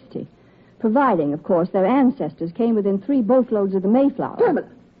 and 60. Providing, of course, their ancestors came within 3 boatloads of the Mayflower. Pamela,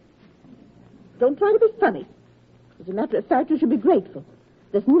 don't try to be funny. As a matter of fact, you should be grateful.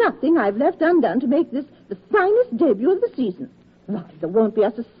 There's nothing I've left undone to make this the finest debut of the season. Why, there won't be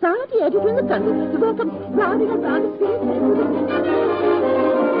a society editor in the country that won't come rounding around to see it.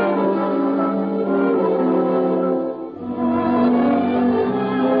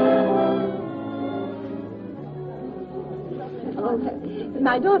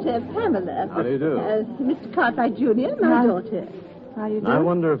 My daughter, Pamela. How do you do? Mr. Cartwright Jr., my daughter. How do you do? I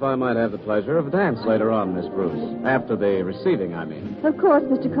wonder if I might have the pleasure of a dance later on, Miss Bruce. After the receiving, I mean. Of course,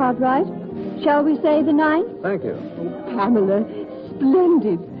 Mr. Cartwright. Shall we say the 9th? Thank you. Pamela,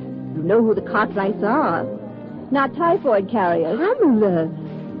 splendid. You know who the Cartwrights are. Not typhoid carriers. Pamela,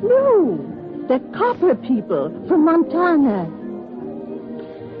 no. They're copper people from Montana.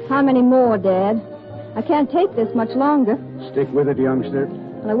 How many more, Dad? I can't take this much longer. Stick with it, youngster.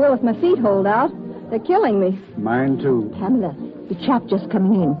 Well, I will if my feet hold out. They're killing me. Mine, too. Pamela, the chap just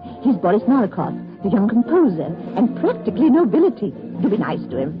coming in. He's Boris Nalikov, the young composer, and practically nobility. Do be nice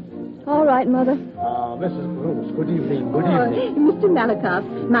to him. All right, Mother. Mrs. Bruce, good evening. Good evening. Mr.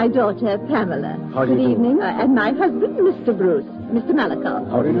 Nalikov, my daughter, Pamela. How do you do? Good evening. And my husband, Mr. Bruce, Mr. Nalikov.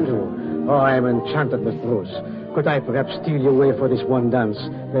 How do you do? Oh, I am enchanted, Miss Bruce. Could I perhaps steal you away for this one dance?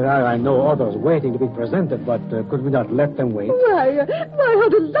 There are, I know, others waiting to be presented, but could we not let them wait? Why, how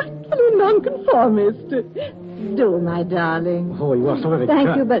delightfully nonconformist. Do, my darling. Oh, you are so very Thank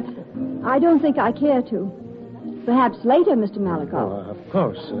kind. you, but I don't think I care to. Perhaps later, Mr. Malikoff. Of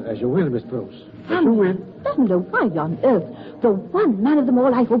course, as you will, Miss Bruce. As you will. Pamela, why on earth? The one man of them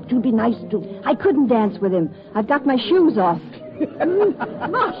all I hoped you'd be nice to. I couldn't dance with him. I've got my shoes off.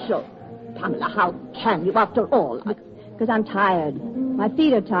 Marshal. Pamela, how can you after all? Because I'm tired. My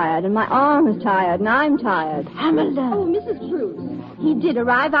feet are tired, and my arm is tired, and I'm tired. Pamela. Oh, Mrs. Bruce. He did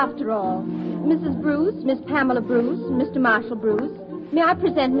arrive after all. Mrs. Bruce, Miss Pamela Bruce, Mr. Marshall Bruce. May I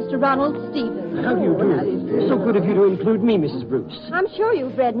present Mr. Ronald Stevens? How do you do? So good of you to include me, Mrs. Bruce. I'm sure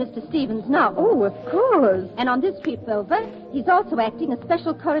you've read Mr. Stevens' novel. Oh, of course. And on this trip over, he's also acting as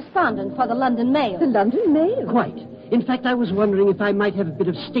special correspondent for the London Mail. The London Mail? Quite. In fact, I was wondering if I might have a bit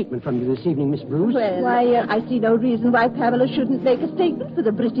of statement from you this evening, Miss Bruce. Well, I see no reason why Pamela shouldn't make a statement for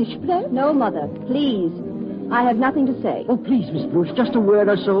the British press. No, Mother. Please. I have nothing to say. Oh, please, Miss Bruce, just a word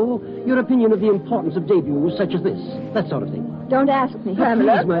or so. Your opinion of the importance of debuts such as this. That sort of thing. Don't ask me.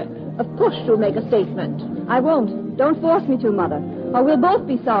 Pamela, please, of course you'll make a statement. I won't. Don't force me to, Mother. Or we'll both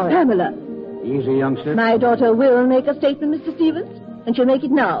be sorry. Pamela. Easy, youngster. My daughter will make a statement, Mr. Stevens, and she'll make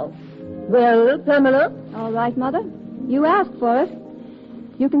it now. Well, Pamela? All right, Mother. You asked for it.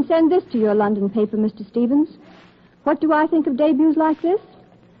 You can send this to your London paper, Mr. Stevens. What do I think of debuts like this?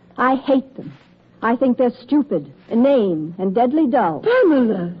 I hate them. I think they're stupid, inane, and deadly dull.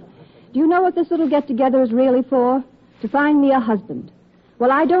 Pamela! Do you know what this little get-together is really for? To find me a husband.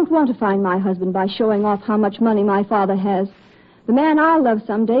 Well, I don't want to find my husband by showing off how much money my father has. The man I'll love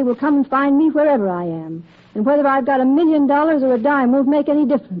someday will come and find me wherever I am. And whether I've got $1 million or a dime won't make any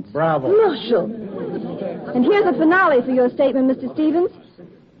difference. Bravo. Marshal! And here's a finale for your statement, Mr. Stevens.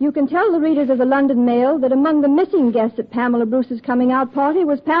 You can tell the readers of the London Mail that among the missing guests at Pamela Bruce's coming-out party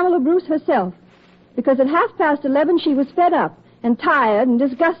was Pamela Bruce herself. Because at 11:30 she was fed up and tired and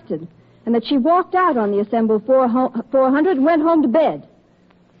disgusted, and that she walked out on the assembled 400 and went home to bed.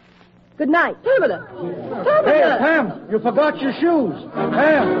 Good night. Pamela! Pamela! Hey, Pam, you forgot your shoes.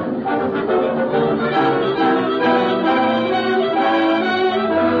 Pam!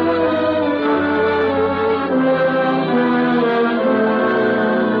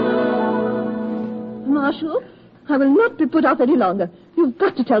 Marshal, I will not be put off any longer. You've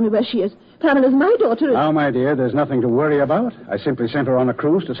got to tell me where she is. Pamela's my daughter. Now, my dear, there's nothing to worry about. I simply sent her on a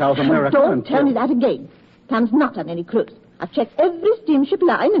cruise to South America. Don't tell me that again. Pam's not on any cruise. I've checked every steamship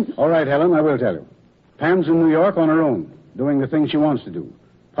line and... All right, Helen, I will tell you. Pam's in New York on her own, doing the things she wants to do,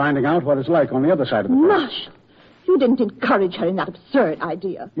 finding out what it's like on the other side of the fence. Marshal, you didn't encourage her in that absurd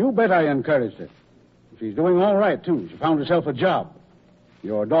idea. You bet I encouraged her. She's doing all right, too. She found herself a job.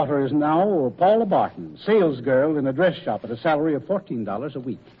 Your daughter is now Paula Barton, sales girl in a dress shop at a salary of $14 a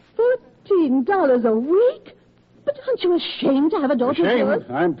week. $14 a week? But aren't you ashamed to have a daughter of yours?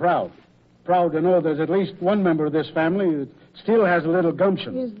 Ashamed? I'm proud. Proud to know there's at least one member of this family who still has a little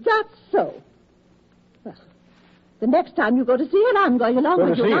gumption. Is that so? Well, the next time you go to see her, I'm going along Go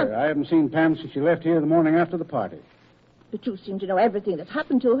with to you. see her. I haven't seen Pam since she left here the morning after the party. But you seem to know everything that's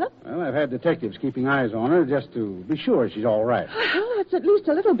happened to her. Well, I've had detectives keeping eyes on her just to be sure she's all right. Well, that's at least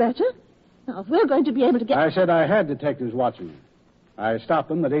a little better. Now, if we're going to be able to get... I said I had detectives watching her. I stopped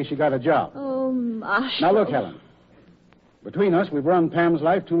them the day she got a job. Oh, Marshal. Now, look, Helen. Between us, we've run Pam's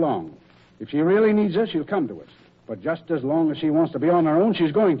life too long. If she really needs us, she'll come to us. But just as long as she wants to be on her own,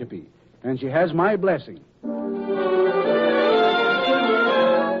 she's going to be. And she has my blessing.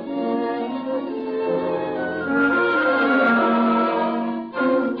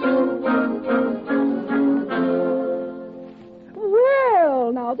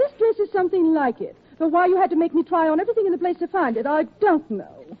 Well, now, this dress is something like it. But why you had to make me try on everything in the place to find it, I don't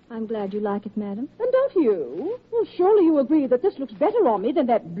know. I'm glad you like it, madam. And don't you? Well, surely you agree that this looks better on me than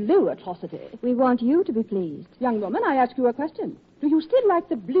that blue atrocity. We want you to be pleased. Young woman, I ask you a question. Do you still like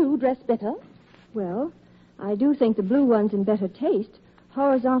the blue dress better? Well, I do think the blue one's in better taste.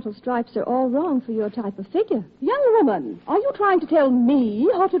 Horizontal stripes are all wrong for your type of figure. Young woman, are you trying to tell me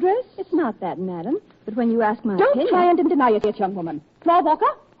how to dress? It's not that, madam. But when you ask my opinion... Don't try and deny it yet, young woman. Floor walker?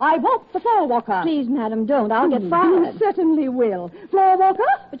 I want the floor walker. Please, madam, don't. I'll get fired. You certainly will. Floor walker?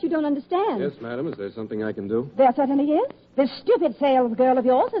 But you don't understand. Yes, madam. Is there something I can do? There certainly is. This stupid sales girl of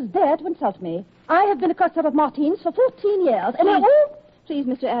yours has dared to insult me. I have been a customer of Martine's for 14 years, and Please,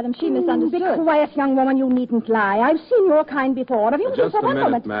 Mr. Adams, she misunderstood. Be quiet, young woman. You needn't lie. I've seen your kind before. Have you Just for a one minute,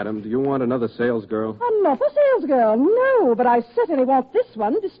 moment? madam. Do you want another sales girl? Another sales girl? No, but I certainly want this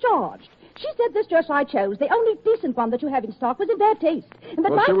one discharged. She said this dress I chose, the only decent one that you have in stock, was in bad taste. And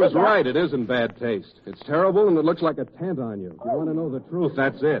that Well, she was figure- right. It is in bad taste. It's terrible, and it looks like a tent on you. If you want to know the truth,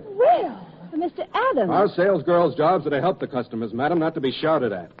 that's it. Well, Mr. Adams. Our sales girls' jobs are to help the customers, madam, not to be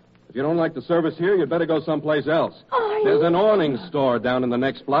shouted at. If you don't like the service here, you'd better go someplace else. There's an awning store down in the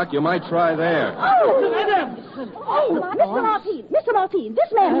next block. You might try there. Oh, Adams! Oh, Mr. Martine,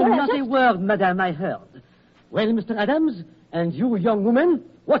 this man here has Not a word, madame, I heard. Well, Mr. Adams, and you, young woman,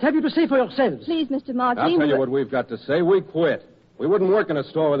 what have you to say for yourselves? Please, Mr. Martine... I'll tell you what we've got to say. We quit. We wouldn't work in a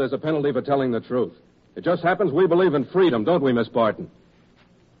store where there's a penalty for telling the truth. It just happens we believe in freedom, don't we, Miss Barton?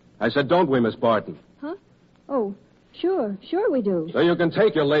 I said, don't we, Miss Barton? Huh? Oh, sure we do. So you can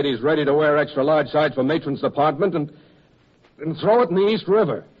take your ladies ready to wear extra large size for matron's department and throw it in the East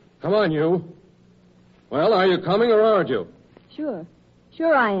River. Come on, you. Well, are you coming or aren't you? Sure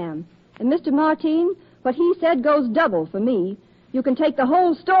I am. And Mr. Martine, what he said goes double for me. You can take the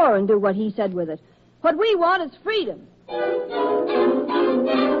whole store and do what he said with it. What we want is freedom.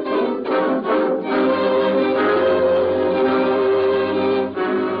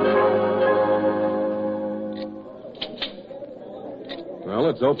 Well,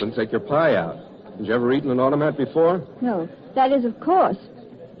 it's open. Take your pie out. Did you ever eat in an automat before? No, that is, of course.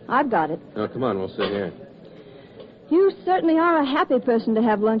 I've got it. Oh, come on, we'll sit here. You certainly are a happy person to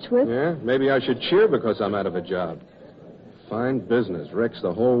have lunch with. Yeah? Maybe I should cheer because I'm out of a job. Fine business. Wrecks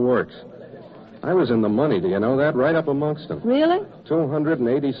the whole works. I was in the money, do you know that? Right up amongst them. Really?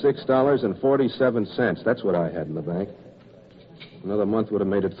 $286.47. That's what I had in the bank. Another month would have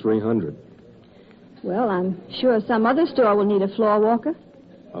made it $300. Well, I'm sure some other store will need a floor walker.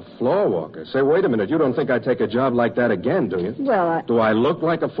 A floor walker? Say, wait a minute. You don't think I'd take a job like that again, do you? Well, Do I look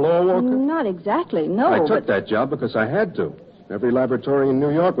like a floor walker? Not exactly, no. I took that job because I had to. Every laboratory in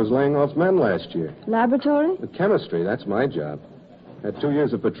New York was laying off men last year. Laboratory? The chemistry, that's my job. Had 2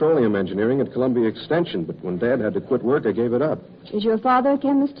 years of petroleum engineering at Columbia Extension, but when Dad had to quit work, I gave it up. Is your father a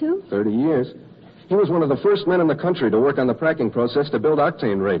chemist, too? 30 years. He was one of the first men in the country to work on the cracking process to build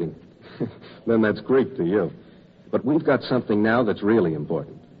octane rating. Then that's Greek to you. But we've got something now that's really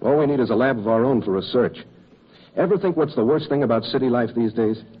important. All we need is a lab of our own for research. Ever think what's the worst thing about city life these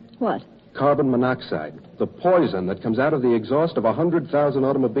days? What? Carbon monoxide. The poison that comes out of the exhaust of 100,000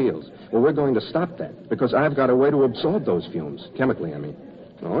 automobiles. Well, we're going to stop that because I've got a way to absorb those fumes. Chemically, I mean.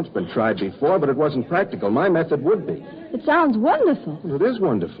 No, it's been tried before, but it wasn't practical. My method would be. It sounds wonderful. Well, it is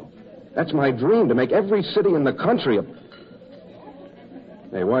wonderful. That's my dream, to make every city in the country a...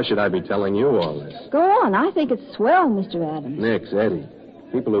 Hey, why should I be telling you all this? Go on. I think it's swell, Mr. Adams. Nix, Eddie.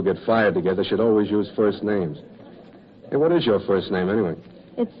 People who get fired together should always use first names. Hey, what is your first name, anyway?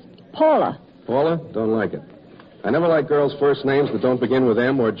 It's Paula. Paula? Don't like it. I never like girls' first names that don't begin with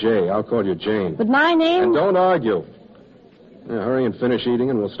M or J. I'll call you Jane. But my name... And don't argue. Yeah, hurry and finish eating,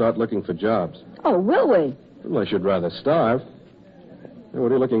 and we'll start looking for jobs. Oh, will we? Unless you'd rather starve. Hey, what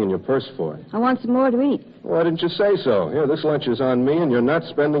are you looking in your purse for? I want some more to eat. Why didn't you say so? Here, this lunch is on me, and you're not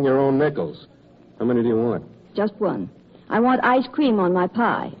spending your own nickels. How many do you want? Just one. I want ice cream on my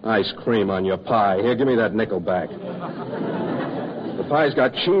pie. Ice cream on your pie. Here, give me that nickel back. The pie's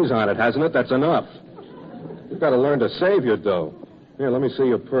got cheese on it, hasn't it? That's enough. You've got to learn to save your dough. Here, let me see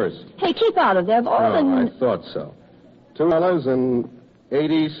your purse. Hey, keep out of there. Of all I thought so.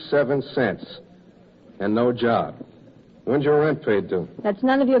 $2.87. And no job. When's your rent paid to? That's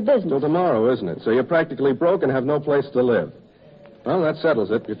none of your business. Till tomorrow, isn't it? So you're practically broke and have no place to live. Well, that settles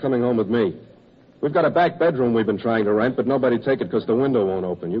it. You're coming home with me. We've got a back bedroom we've been trying to rent, but nobody take it because the window won't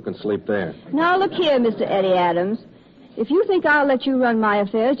open. You can sleep there. Now, look here, Mr. Eddie Adams. If you think I'll let you run my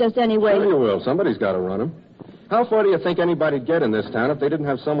affairs just any way... Sure you will. Somebody's got to run them. How far do you think anybody'd get in this town if they didn't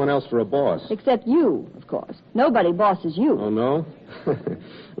have someone else for a boss? Except you, of course. Nobody bosses you. Oh, no?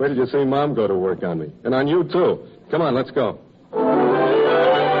 Where did you see Mom go to work on me? And on you, too. Come on, let's go.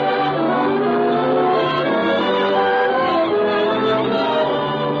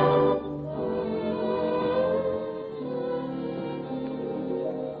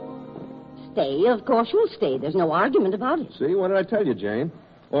 Stay. Of course you'll stay. There's no argument about it. See, what did I tell you, Jane?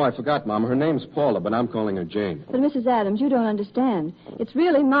 Oh, I forgot, Mom. Her name's Paula, but I'm calling her Jane. But, Mrs. Adams, you don't understand. It's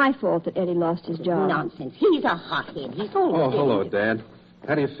really my fault that Eddie lost his job. Nonsense. He's a hothead. He's always... Oh, hello, Dad.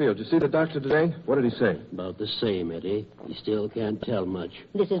 How do you feel? Did you see the doctor today? What did he say? About the same, Eddie. You still can't tell much.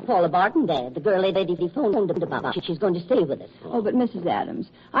 This is Paula Barton, Dad. The girl Eddie phoned about. She's going to stay with us. Oh, but Mrs. Adams,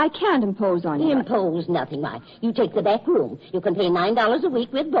 I can't impose on you. Impose nothing, Mike. You take the back room. You can pay $9 a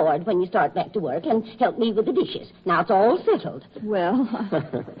week with board when you start back to work and help me with the dishes. Now it's all settled. Well...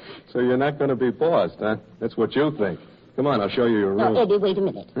 So you're not going to be bossed, huh? That's what you think. Come on, I'll show you your room. Now, Eddie, wait a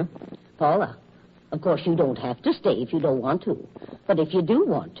minute. Huh? Paula, of course you don't have to stay if you don't want to. But if you do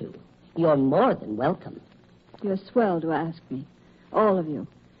want to, you're more than welcome. You're swell to ask me. All of you.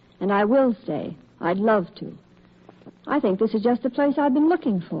 And I will stay. I'd love to. I think this is just the place I've been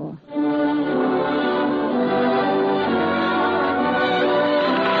looking for.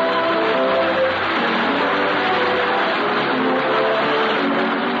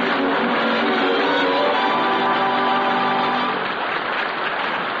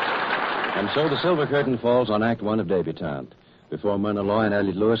 And so the silver curtain falls on Act One of Debutante. Before Myrna Loy and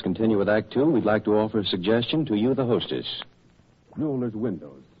Elliot Lewis continue with Act Two, we'd like to offer a suggestion to you, the hostess. Jeweler's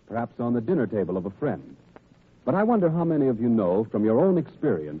windows, perhaps on the dinner table of a friend. But I wonder how many of you know from your own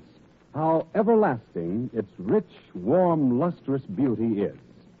experience how everlasting its rich, warm, lustrous beauty is.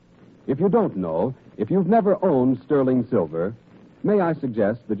 If you don't know, if you've never owned sterling silver, may I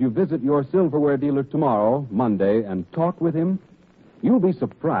suggest that you visit your silverware dealer tomorrow, Monday, and talk with him? You'll be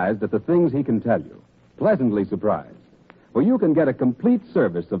surprised at the things he can tell you. Pleasantly surprised. For you can get a complete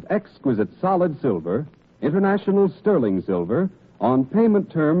service of exquisite solid silver, international sterling silver, on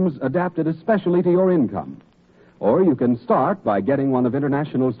payment terms adapted especially to your income. Or you can start by getting one of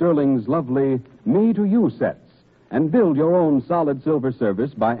International Sterling's lovely me-to-you sets and build your own solid silver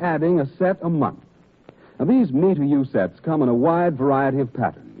service by adding a set a month. Now, these me-to-you sets come in a wide variety of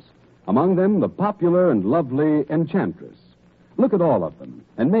patterns. Among them, the popular and lovely Enchantress. Look at all of them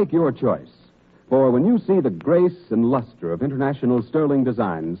and make your choice. For when you see the grace and luster of International Sterling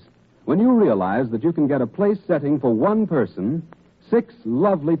designs, when you realize that you can get a place setting for one person, 6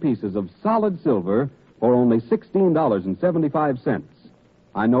 lovely pieces of solid silver for only $16.75,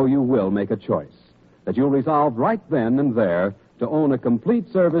 I know you will make a choice, that you'll resolve right then and there to own a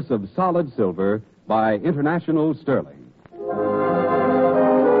complete service of solid silver by International Sterling.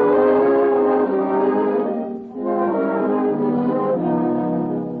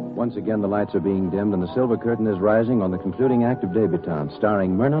 Once again, the lights are being dimmed, and the silver curtain is rising on the concluding act of Debutante,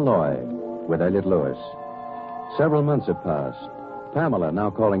 starring Myrna Loy with Elliot Lewis. Several months have passed. Pamela,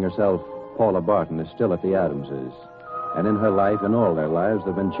 now calling herself Paula Barton, is still at the Adamses. And in her life, in all their lives,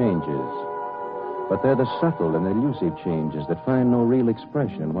 there have been changes. But they're the subtle and elusive changes that find no real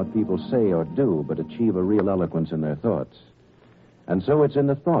expression in what people say or do, but achieve a real eloquence in their thoughts. And so it's in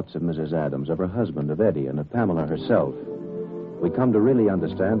the thoughts of Mrs. Adams, of her husband, of Eddie, and of Pamela herself, we come to really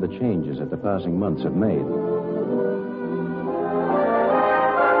understand the changes that the passing months have made.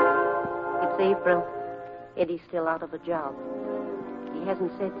 It's April. Eddie's still out of a job. He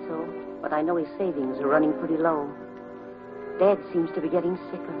hasn't said so, but I know his savings are running pretty low. Dad seems to be getting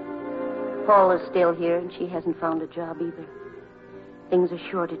sicker. Paula's still here, and she hasn't found a job either. Things are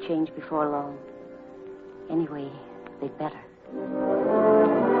sure to change before long. Anyway, they'd better.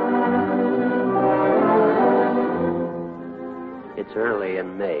 It's early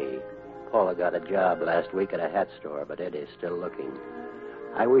in May. Paula got a job last week at a hat store, but Eddie's still looking.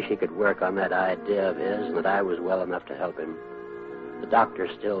 I wish he could work on that idea of his and that I was well enough to help him. The doctor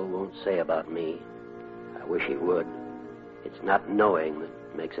still won't say about me. I wish he would. It's not knowing that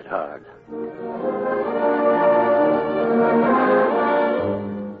makes it hard. It's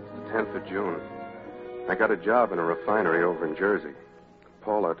the 10th of June. I got a job in a refinery over in Jersey.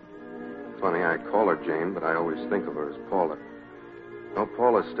 Paula. Funny, I call her Jane, but I always think of her as Paula. No,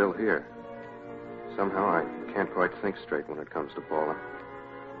 Paula's still here. Somehow I can't quite think straight when it comes to Paula.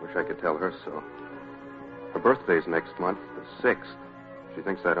 Wish I could tell her so. Her birthday's next month, the 6th. She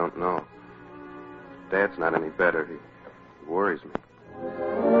thinks I don't know. Dad's not any better. He worries me.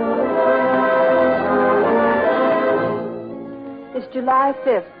 It's July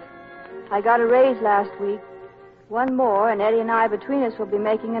 5th. I got a raise last week. One more, and Eddie and I between us will be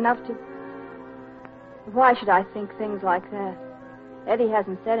making enough to... Why should I think things like that? Eddie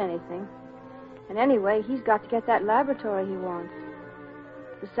hasn't said anything. And anyway, he's got to get that laboratory he wants.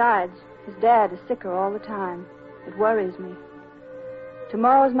 Besides, his dad is sicker all the time. It worries me.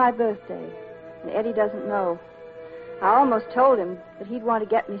 Tomorrow's my birthday, and Eddie doesn't know. I almost told him that he'd want to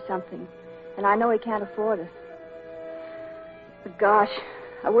get me something, and I know he can't afford it. But gosh,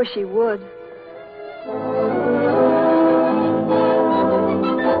 I wish he would.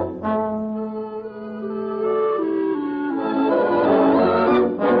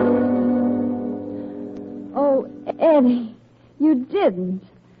 Oh, Eddie, you didn't.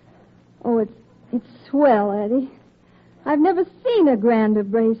 Oh, it's swell, Eddie. I've never seen a grander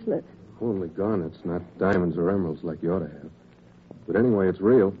bracelet. Only gone. It's not diamonds or emeralds like you ought to have. But anyway, it's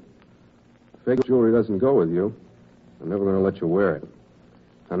real. Fake jewelry doesn't go with you. I'm never going to let you wear it.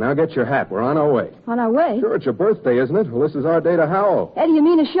 Now get your hat. We're on our way. On our way? Sure, it's your birthday, isn't it? Well, this is our day to howl. Eddie, you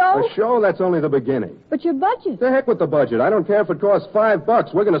mean a show? A show? That's only the beginning. But your budget. The heck with the budget. I don't care if it costs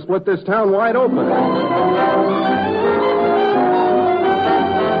 $5. We're going to split this town wide open.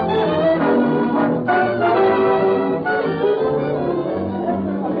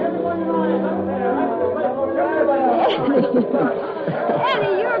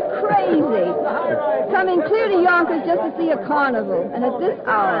 Eddie, you're crazy. Coming clear to Yonkers just to see a carnival. And at this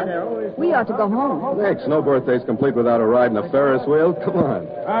hour, we ought to go home. Thanks. No birthday's complete without a ride in a Ferris wheel. Come on.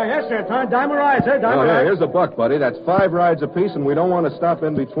 Yes, sir. Diamond rides, sir. Diamond rides. Here's a buck, buddy. That's 5 rides apiece, and we don't want to stop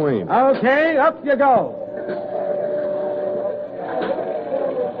in between. Okay, up you go.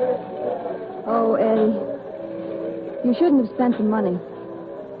 Oh, Eddie, you shouldn't have spent the money.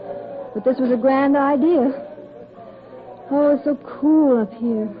 But this was a grand idea. Oh, it's so cool up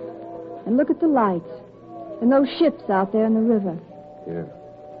here. And look at the lights. And those ships out there in the river. Yeah.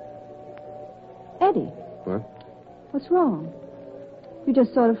 Eddie. What? What's wrong? You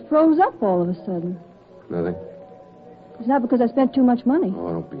just sort of froze up all of a sudden. Nothing. It's not because I spent too much money.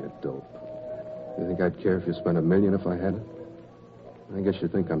 Oh, don't be a dope. You think I'd care if you spent $1 million if I had it? I guess you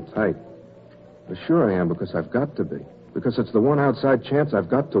think I'm tight. But sure I am, because I've got to be. Because it's the one outside chance I've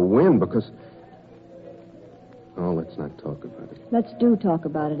got to win, because... Oh, let's not talk about it. Let's talk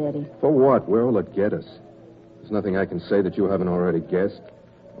about it, Eddie. For what? Where'll it get us? There's nothing I can say that you haven't already guessed.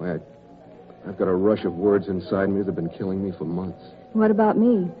 Why, I've got a rush of words inside me that have been killing me for months. What about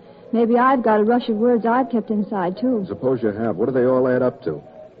me? Maybe I've got a rush of words I've kept inside, too. Suppose you have. What do they all add up to?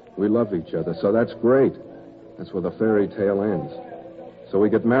 We love each other, so that's great. That's where the fairy tale ends. So we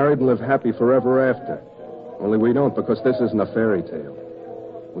get married and live happy forever after. Only we don't, because this isn't a fairy tale.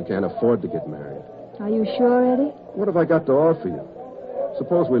 We can't afford to get married. Are you sure, Eddie? What have I got to offer you?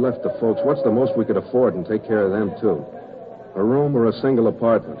 Suppose we left the folks. What's the most we could afford and take care of them, too? A room or a single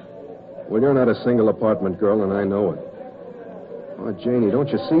apartment? Well, you're not a single apartment girl, and I know it. Oh, Janie, don't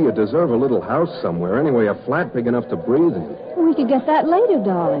you see? You deserve a little house somewhere. Anyway, a flat big enough to breathe in. We could get that later,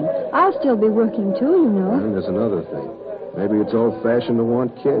 darling. I'll still be working, too, you know. And there's another thing. Maybe it's old-fashioned to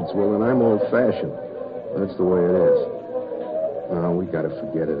want kids. Well, then I'm old-fashioned. That's the way it is. No, we gotta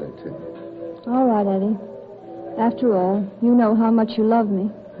forget it, I tell you. All right, Eddie. After all, you know how much you love me.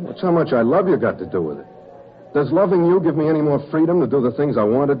 What's how much I love you got to do with it? Does loving you give me any more freedom to do the things I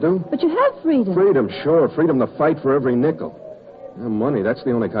want to do? But you have freedom. Freedom, sure. Freedom to fight for every nickel. Money, that's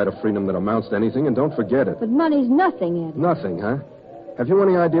the only kind of freedom that amounts to anything, and don't forget it. But money's nothing, Eddie. Nothing, huh? Have you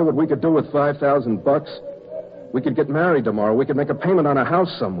any idea what we could do with $5,000? We could get married tomorrow. We could make a payment on a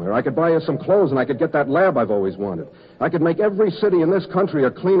house somewhere. I could buy you some clothes, and I could get that lab I've always wanted. I could make every city in this country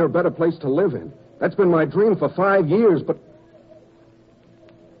a cleaner, better place to live in. That's been my dream for 5 years, but...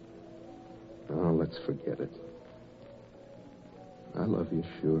 Oh, let's forget it. I love you,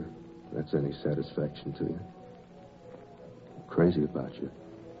 sure. If that's any satisfaction to you. I'm crazy about you.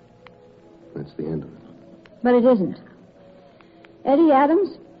 That's the end of it. But it isn't. Eddie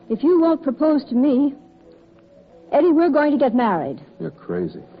Adams, if you won't propose to me... Eddie, we're going to get married. You're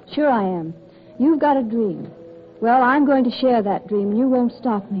crazy. Sure I am. You've got a dream. Well, I'm going to share that dream, and you won't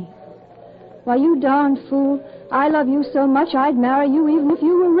stop me. Why, you darned fool. I love you so much I'd marry you even if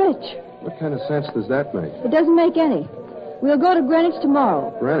you were rich. What kind of sense does that make? It doesn't make any. We'll go to Greenwich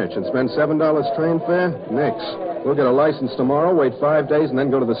tomorrow. Greenwich and spend $7 train fare? Nix. We'll get a license tomorrow, wait 5 days, and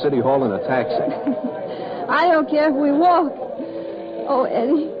then go to the city hall in a taxi. I don't care if we walk. Oh,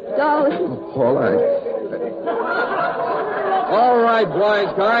 Eddie, darling. Oh, Paul, All right,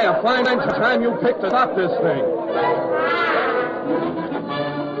 wise guy. A fine time you picked to stop this thing.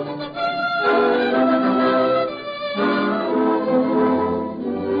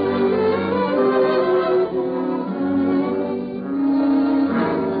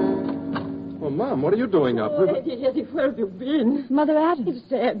 doing up? Eddie, Eddie, where have you been? Mother Adams. It's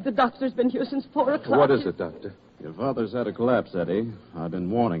sad. The doctor's been here since 4 o'clock. What is it, Doctor? Your father's had a collapse, Eddie. I've been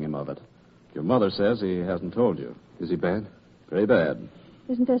warning him of it. Your mother says he hasn't told you. Is he bad? Pretty bad.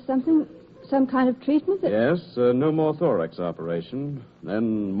 Isn't there some kind of treatment that... Yes, pneumothorax operation,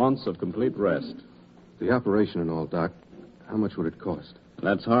 then months of complete rest. The operation and all, Doc, how much would it cost?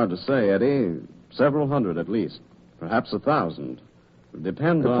 That's hard to say, Eddie. Several hundred at least. Perhaps 1,000. It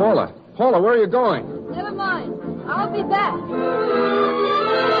depends on... Paula! Paula, where are you going? Never mind. I'll be back.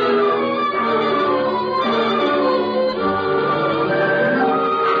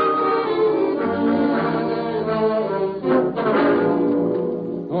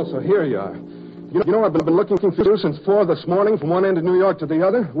 Oh, so here you are. You know, I've been looking for you since 4 this morning, from one end of New York to the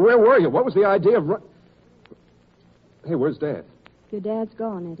other. Where were you? What was the idea of... Hey, where's Dad? Your dad's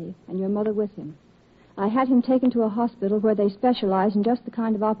gone, Eddie, and your mother with him. I had him taken to a hospital where they specialize in just the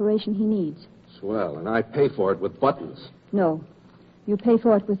kind of operation he needs. Swell, and I pay for it with buttons. No. You pay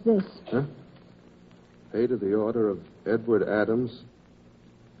for it with this. Huh? Pay to the order of Edward Adams.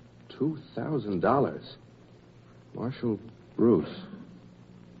 $2,000. Marshall Bruce.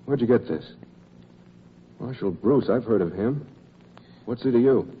 Where'd you get this? Marshall Bruce, I've heard of him. What's he to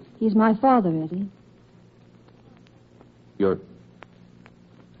you? He's my father, Eddie. You're...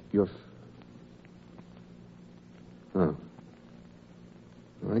 Oh.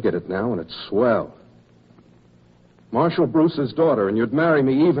 I get it now, and it's swell. Marshall Bruce's daughter, and you'd marry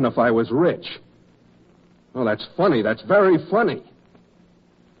me even if I was rich. Oh, that's funny. That's very funny.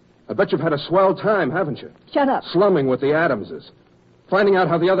 I bet you've had a swell time, haven't you? Shut up. Slumming with the Adamses. Finding out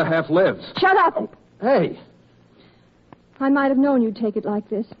how the other half lives. Shut up! Oh, hey! I might have known you'd take it like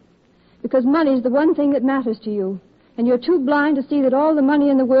this. Because money's the one thing that matters to you. And you're too blind to see that all the money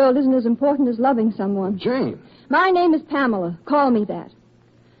in the world isn't as important as loving someone. Jane. My name is Pamela. Call me that.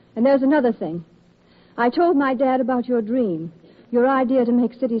 And there's another thing. I told my dad about your dream, your idea to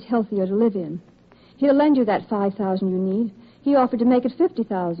make cities healthier to live in. He'll lend you that $5,000 you need. He offered to make it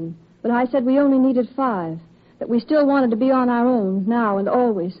 $50,000, but I said we only needed $5, that we still wanted to be on our own, now and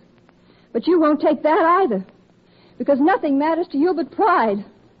always. But you won't take that either, because nothing matters to you but pride.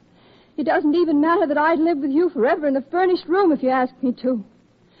 It doesn't even matter that I'd live with you forever in a furnished room if you ask me to.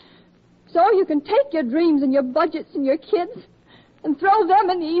 So you can take your dreams and your budgets and your kids and throw them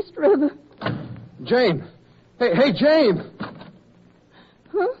in the East River. Jane! Hey, Jane!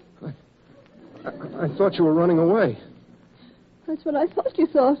 Huh? I thought you were running away. That's what I thought you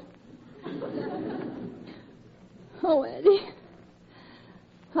thought. Oh, Eddie.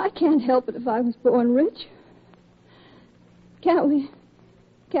 I can't help it if I was born rich. Can't we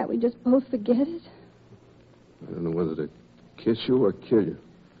just both forget it? I don't know whether to kiss you or kill you.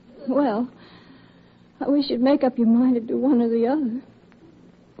 Well, I wish you'd make up your mind to do one or the other.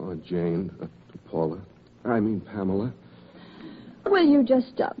 Oh, Jane, Pamela. Will you just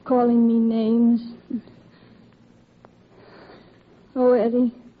stop calling me names? Oh,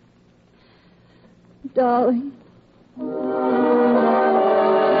 Eddie. Darling.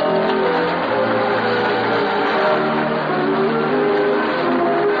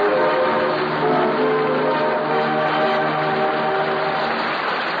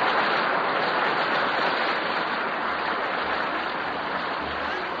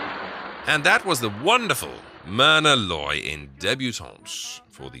 And that was the wonderful Myrna Loy in Debutantes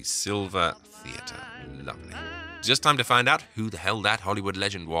for the Silver Theatre. Lovely. Just time to find out who the hell that Hollywood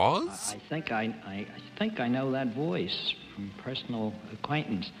legend was. I think I know that voice from personal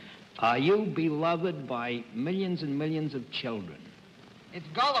acquaintance. Are you beloved by millions and millions of children? It's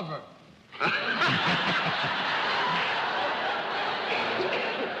Gulliver.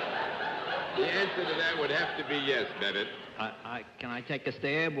 The answer to that would have to be yes, Bennett. Can I take a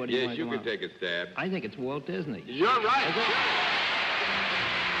stab? What do Yes, you can take a stab. I think it's Walt Disney. You're right.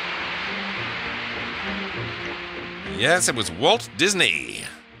 Yes, it was Walt Disney.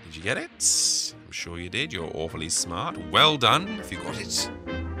 Did you get it? I'm sure you did. You're awfully smart. Well done if you got it.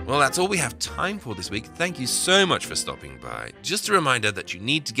 Well, that's all we have time for this week. Thank you so much for stopping by. Just a reminder that you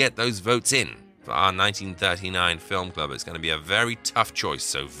need to get those votes in for our 1939 Film Club. It's going to be a very tough choice,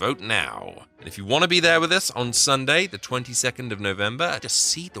 so vote now. And if you want to be there with us on Sunday, the 22nd of November, to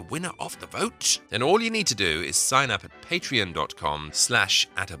see the winner of the vote, then all you need to do is sign up at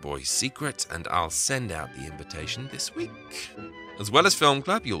patreon.com/attaboysecret, and I'll send out the invitation this week. As well as Film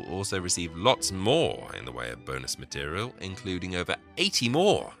Club, you'll also receive lots more in the way of bonus material, including over 80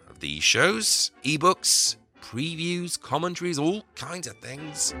 more of these shows, ebooks, previews, commentaries, all kinds of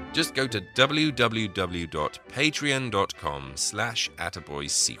things. Just go to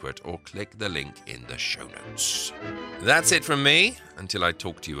www.patreon.com/attaboysecret or click the link in the show notes. That's it from me. Until I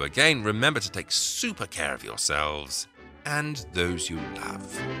talk to you again, remember to take super care of yourselves and those you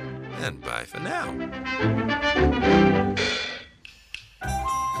love. And bye for now.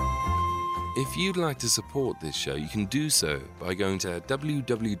 If you'd like to support this show, you can do so by going to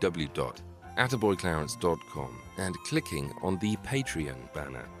www.attaboyclarence.com and clicking on the Patreon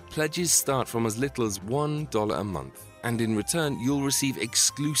banner. Pledges start from as little as $1 a month, and in return you'll receive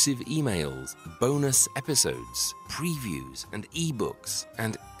exclusive emails, bonus episodes, previews, and ebooks.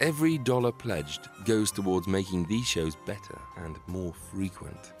 And every dollar pledged goes towards making these shows better and more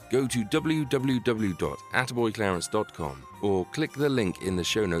frequent. Go to www.attaboyclarence.com or click the link in the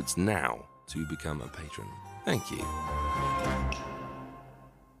show notes now to become a patron. Thank you.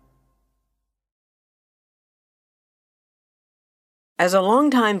 As a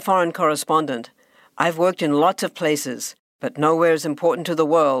longtime foreign correspondent, I've worked in lots of places, but nowhere as important to the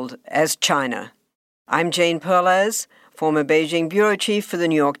world as China. I'm Jane Perlez, former Beijing bureau chief for the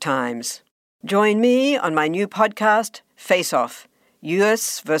New York Times. Join me on my new podcast, Face Off,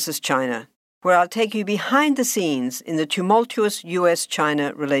 U.S. versus China, where I'll take you behind the scenes in the tumultuous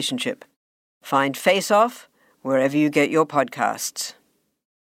U.S.-China relationship. Find Face Off wherever you get your podcasts.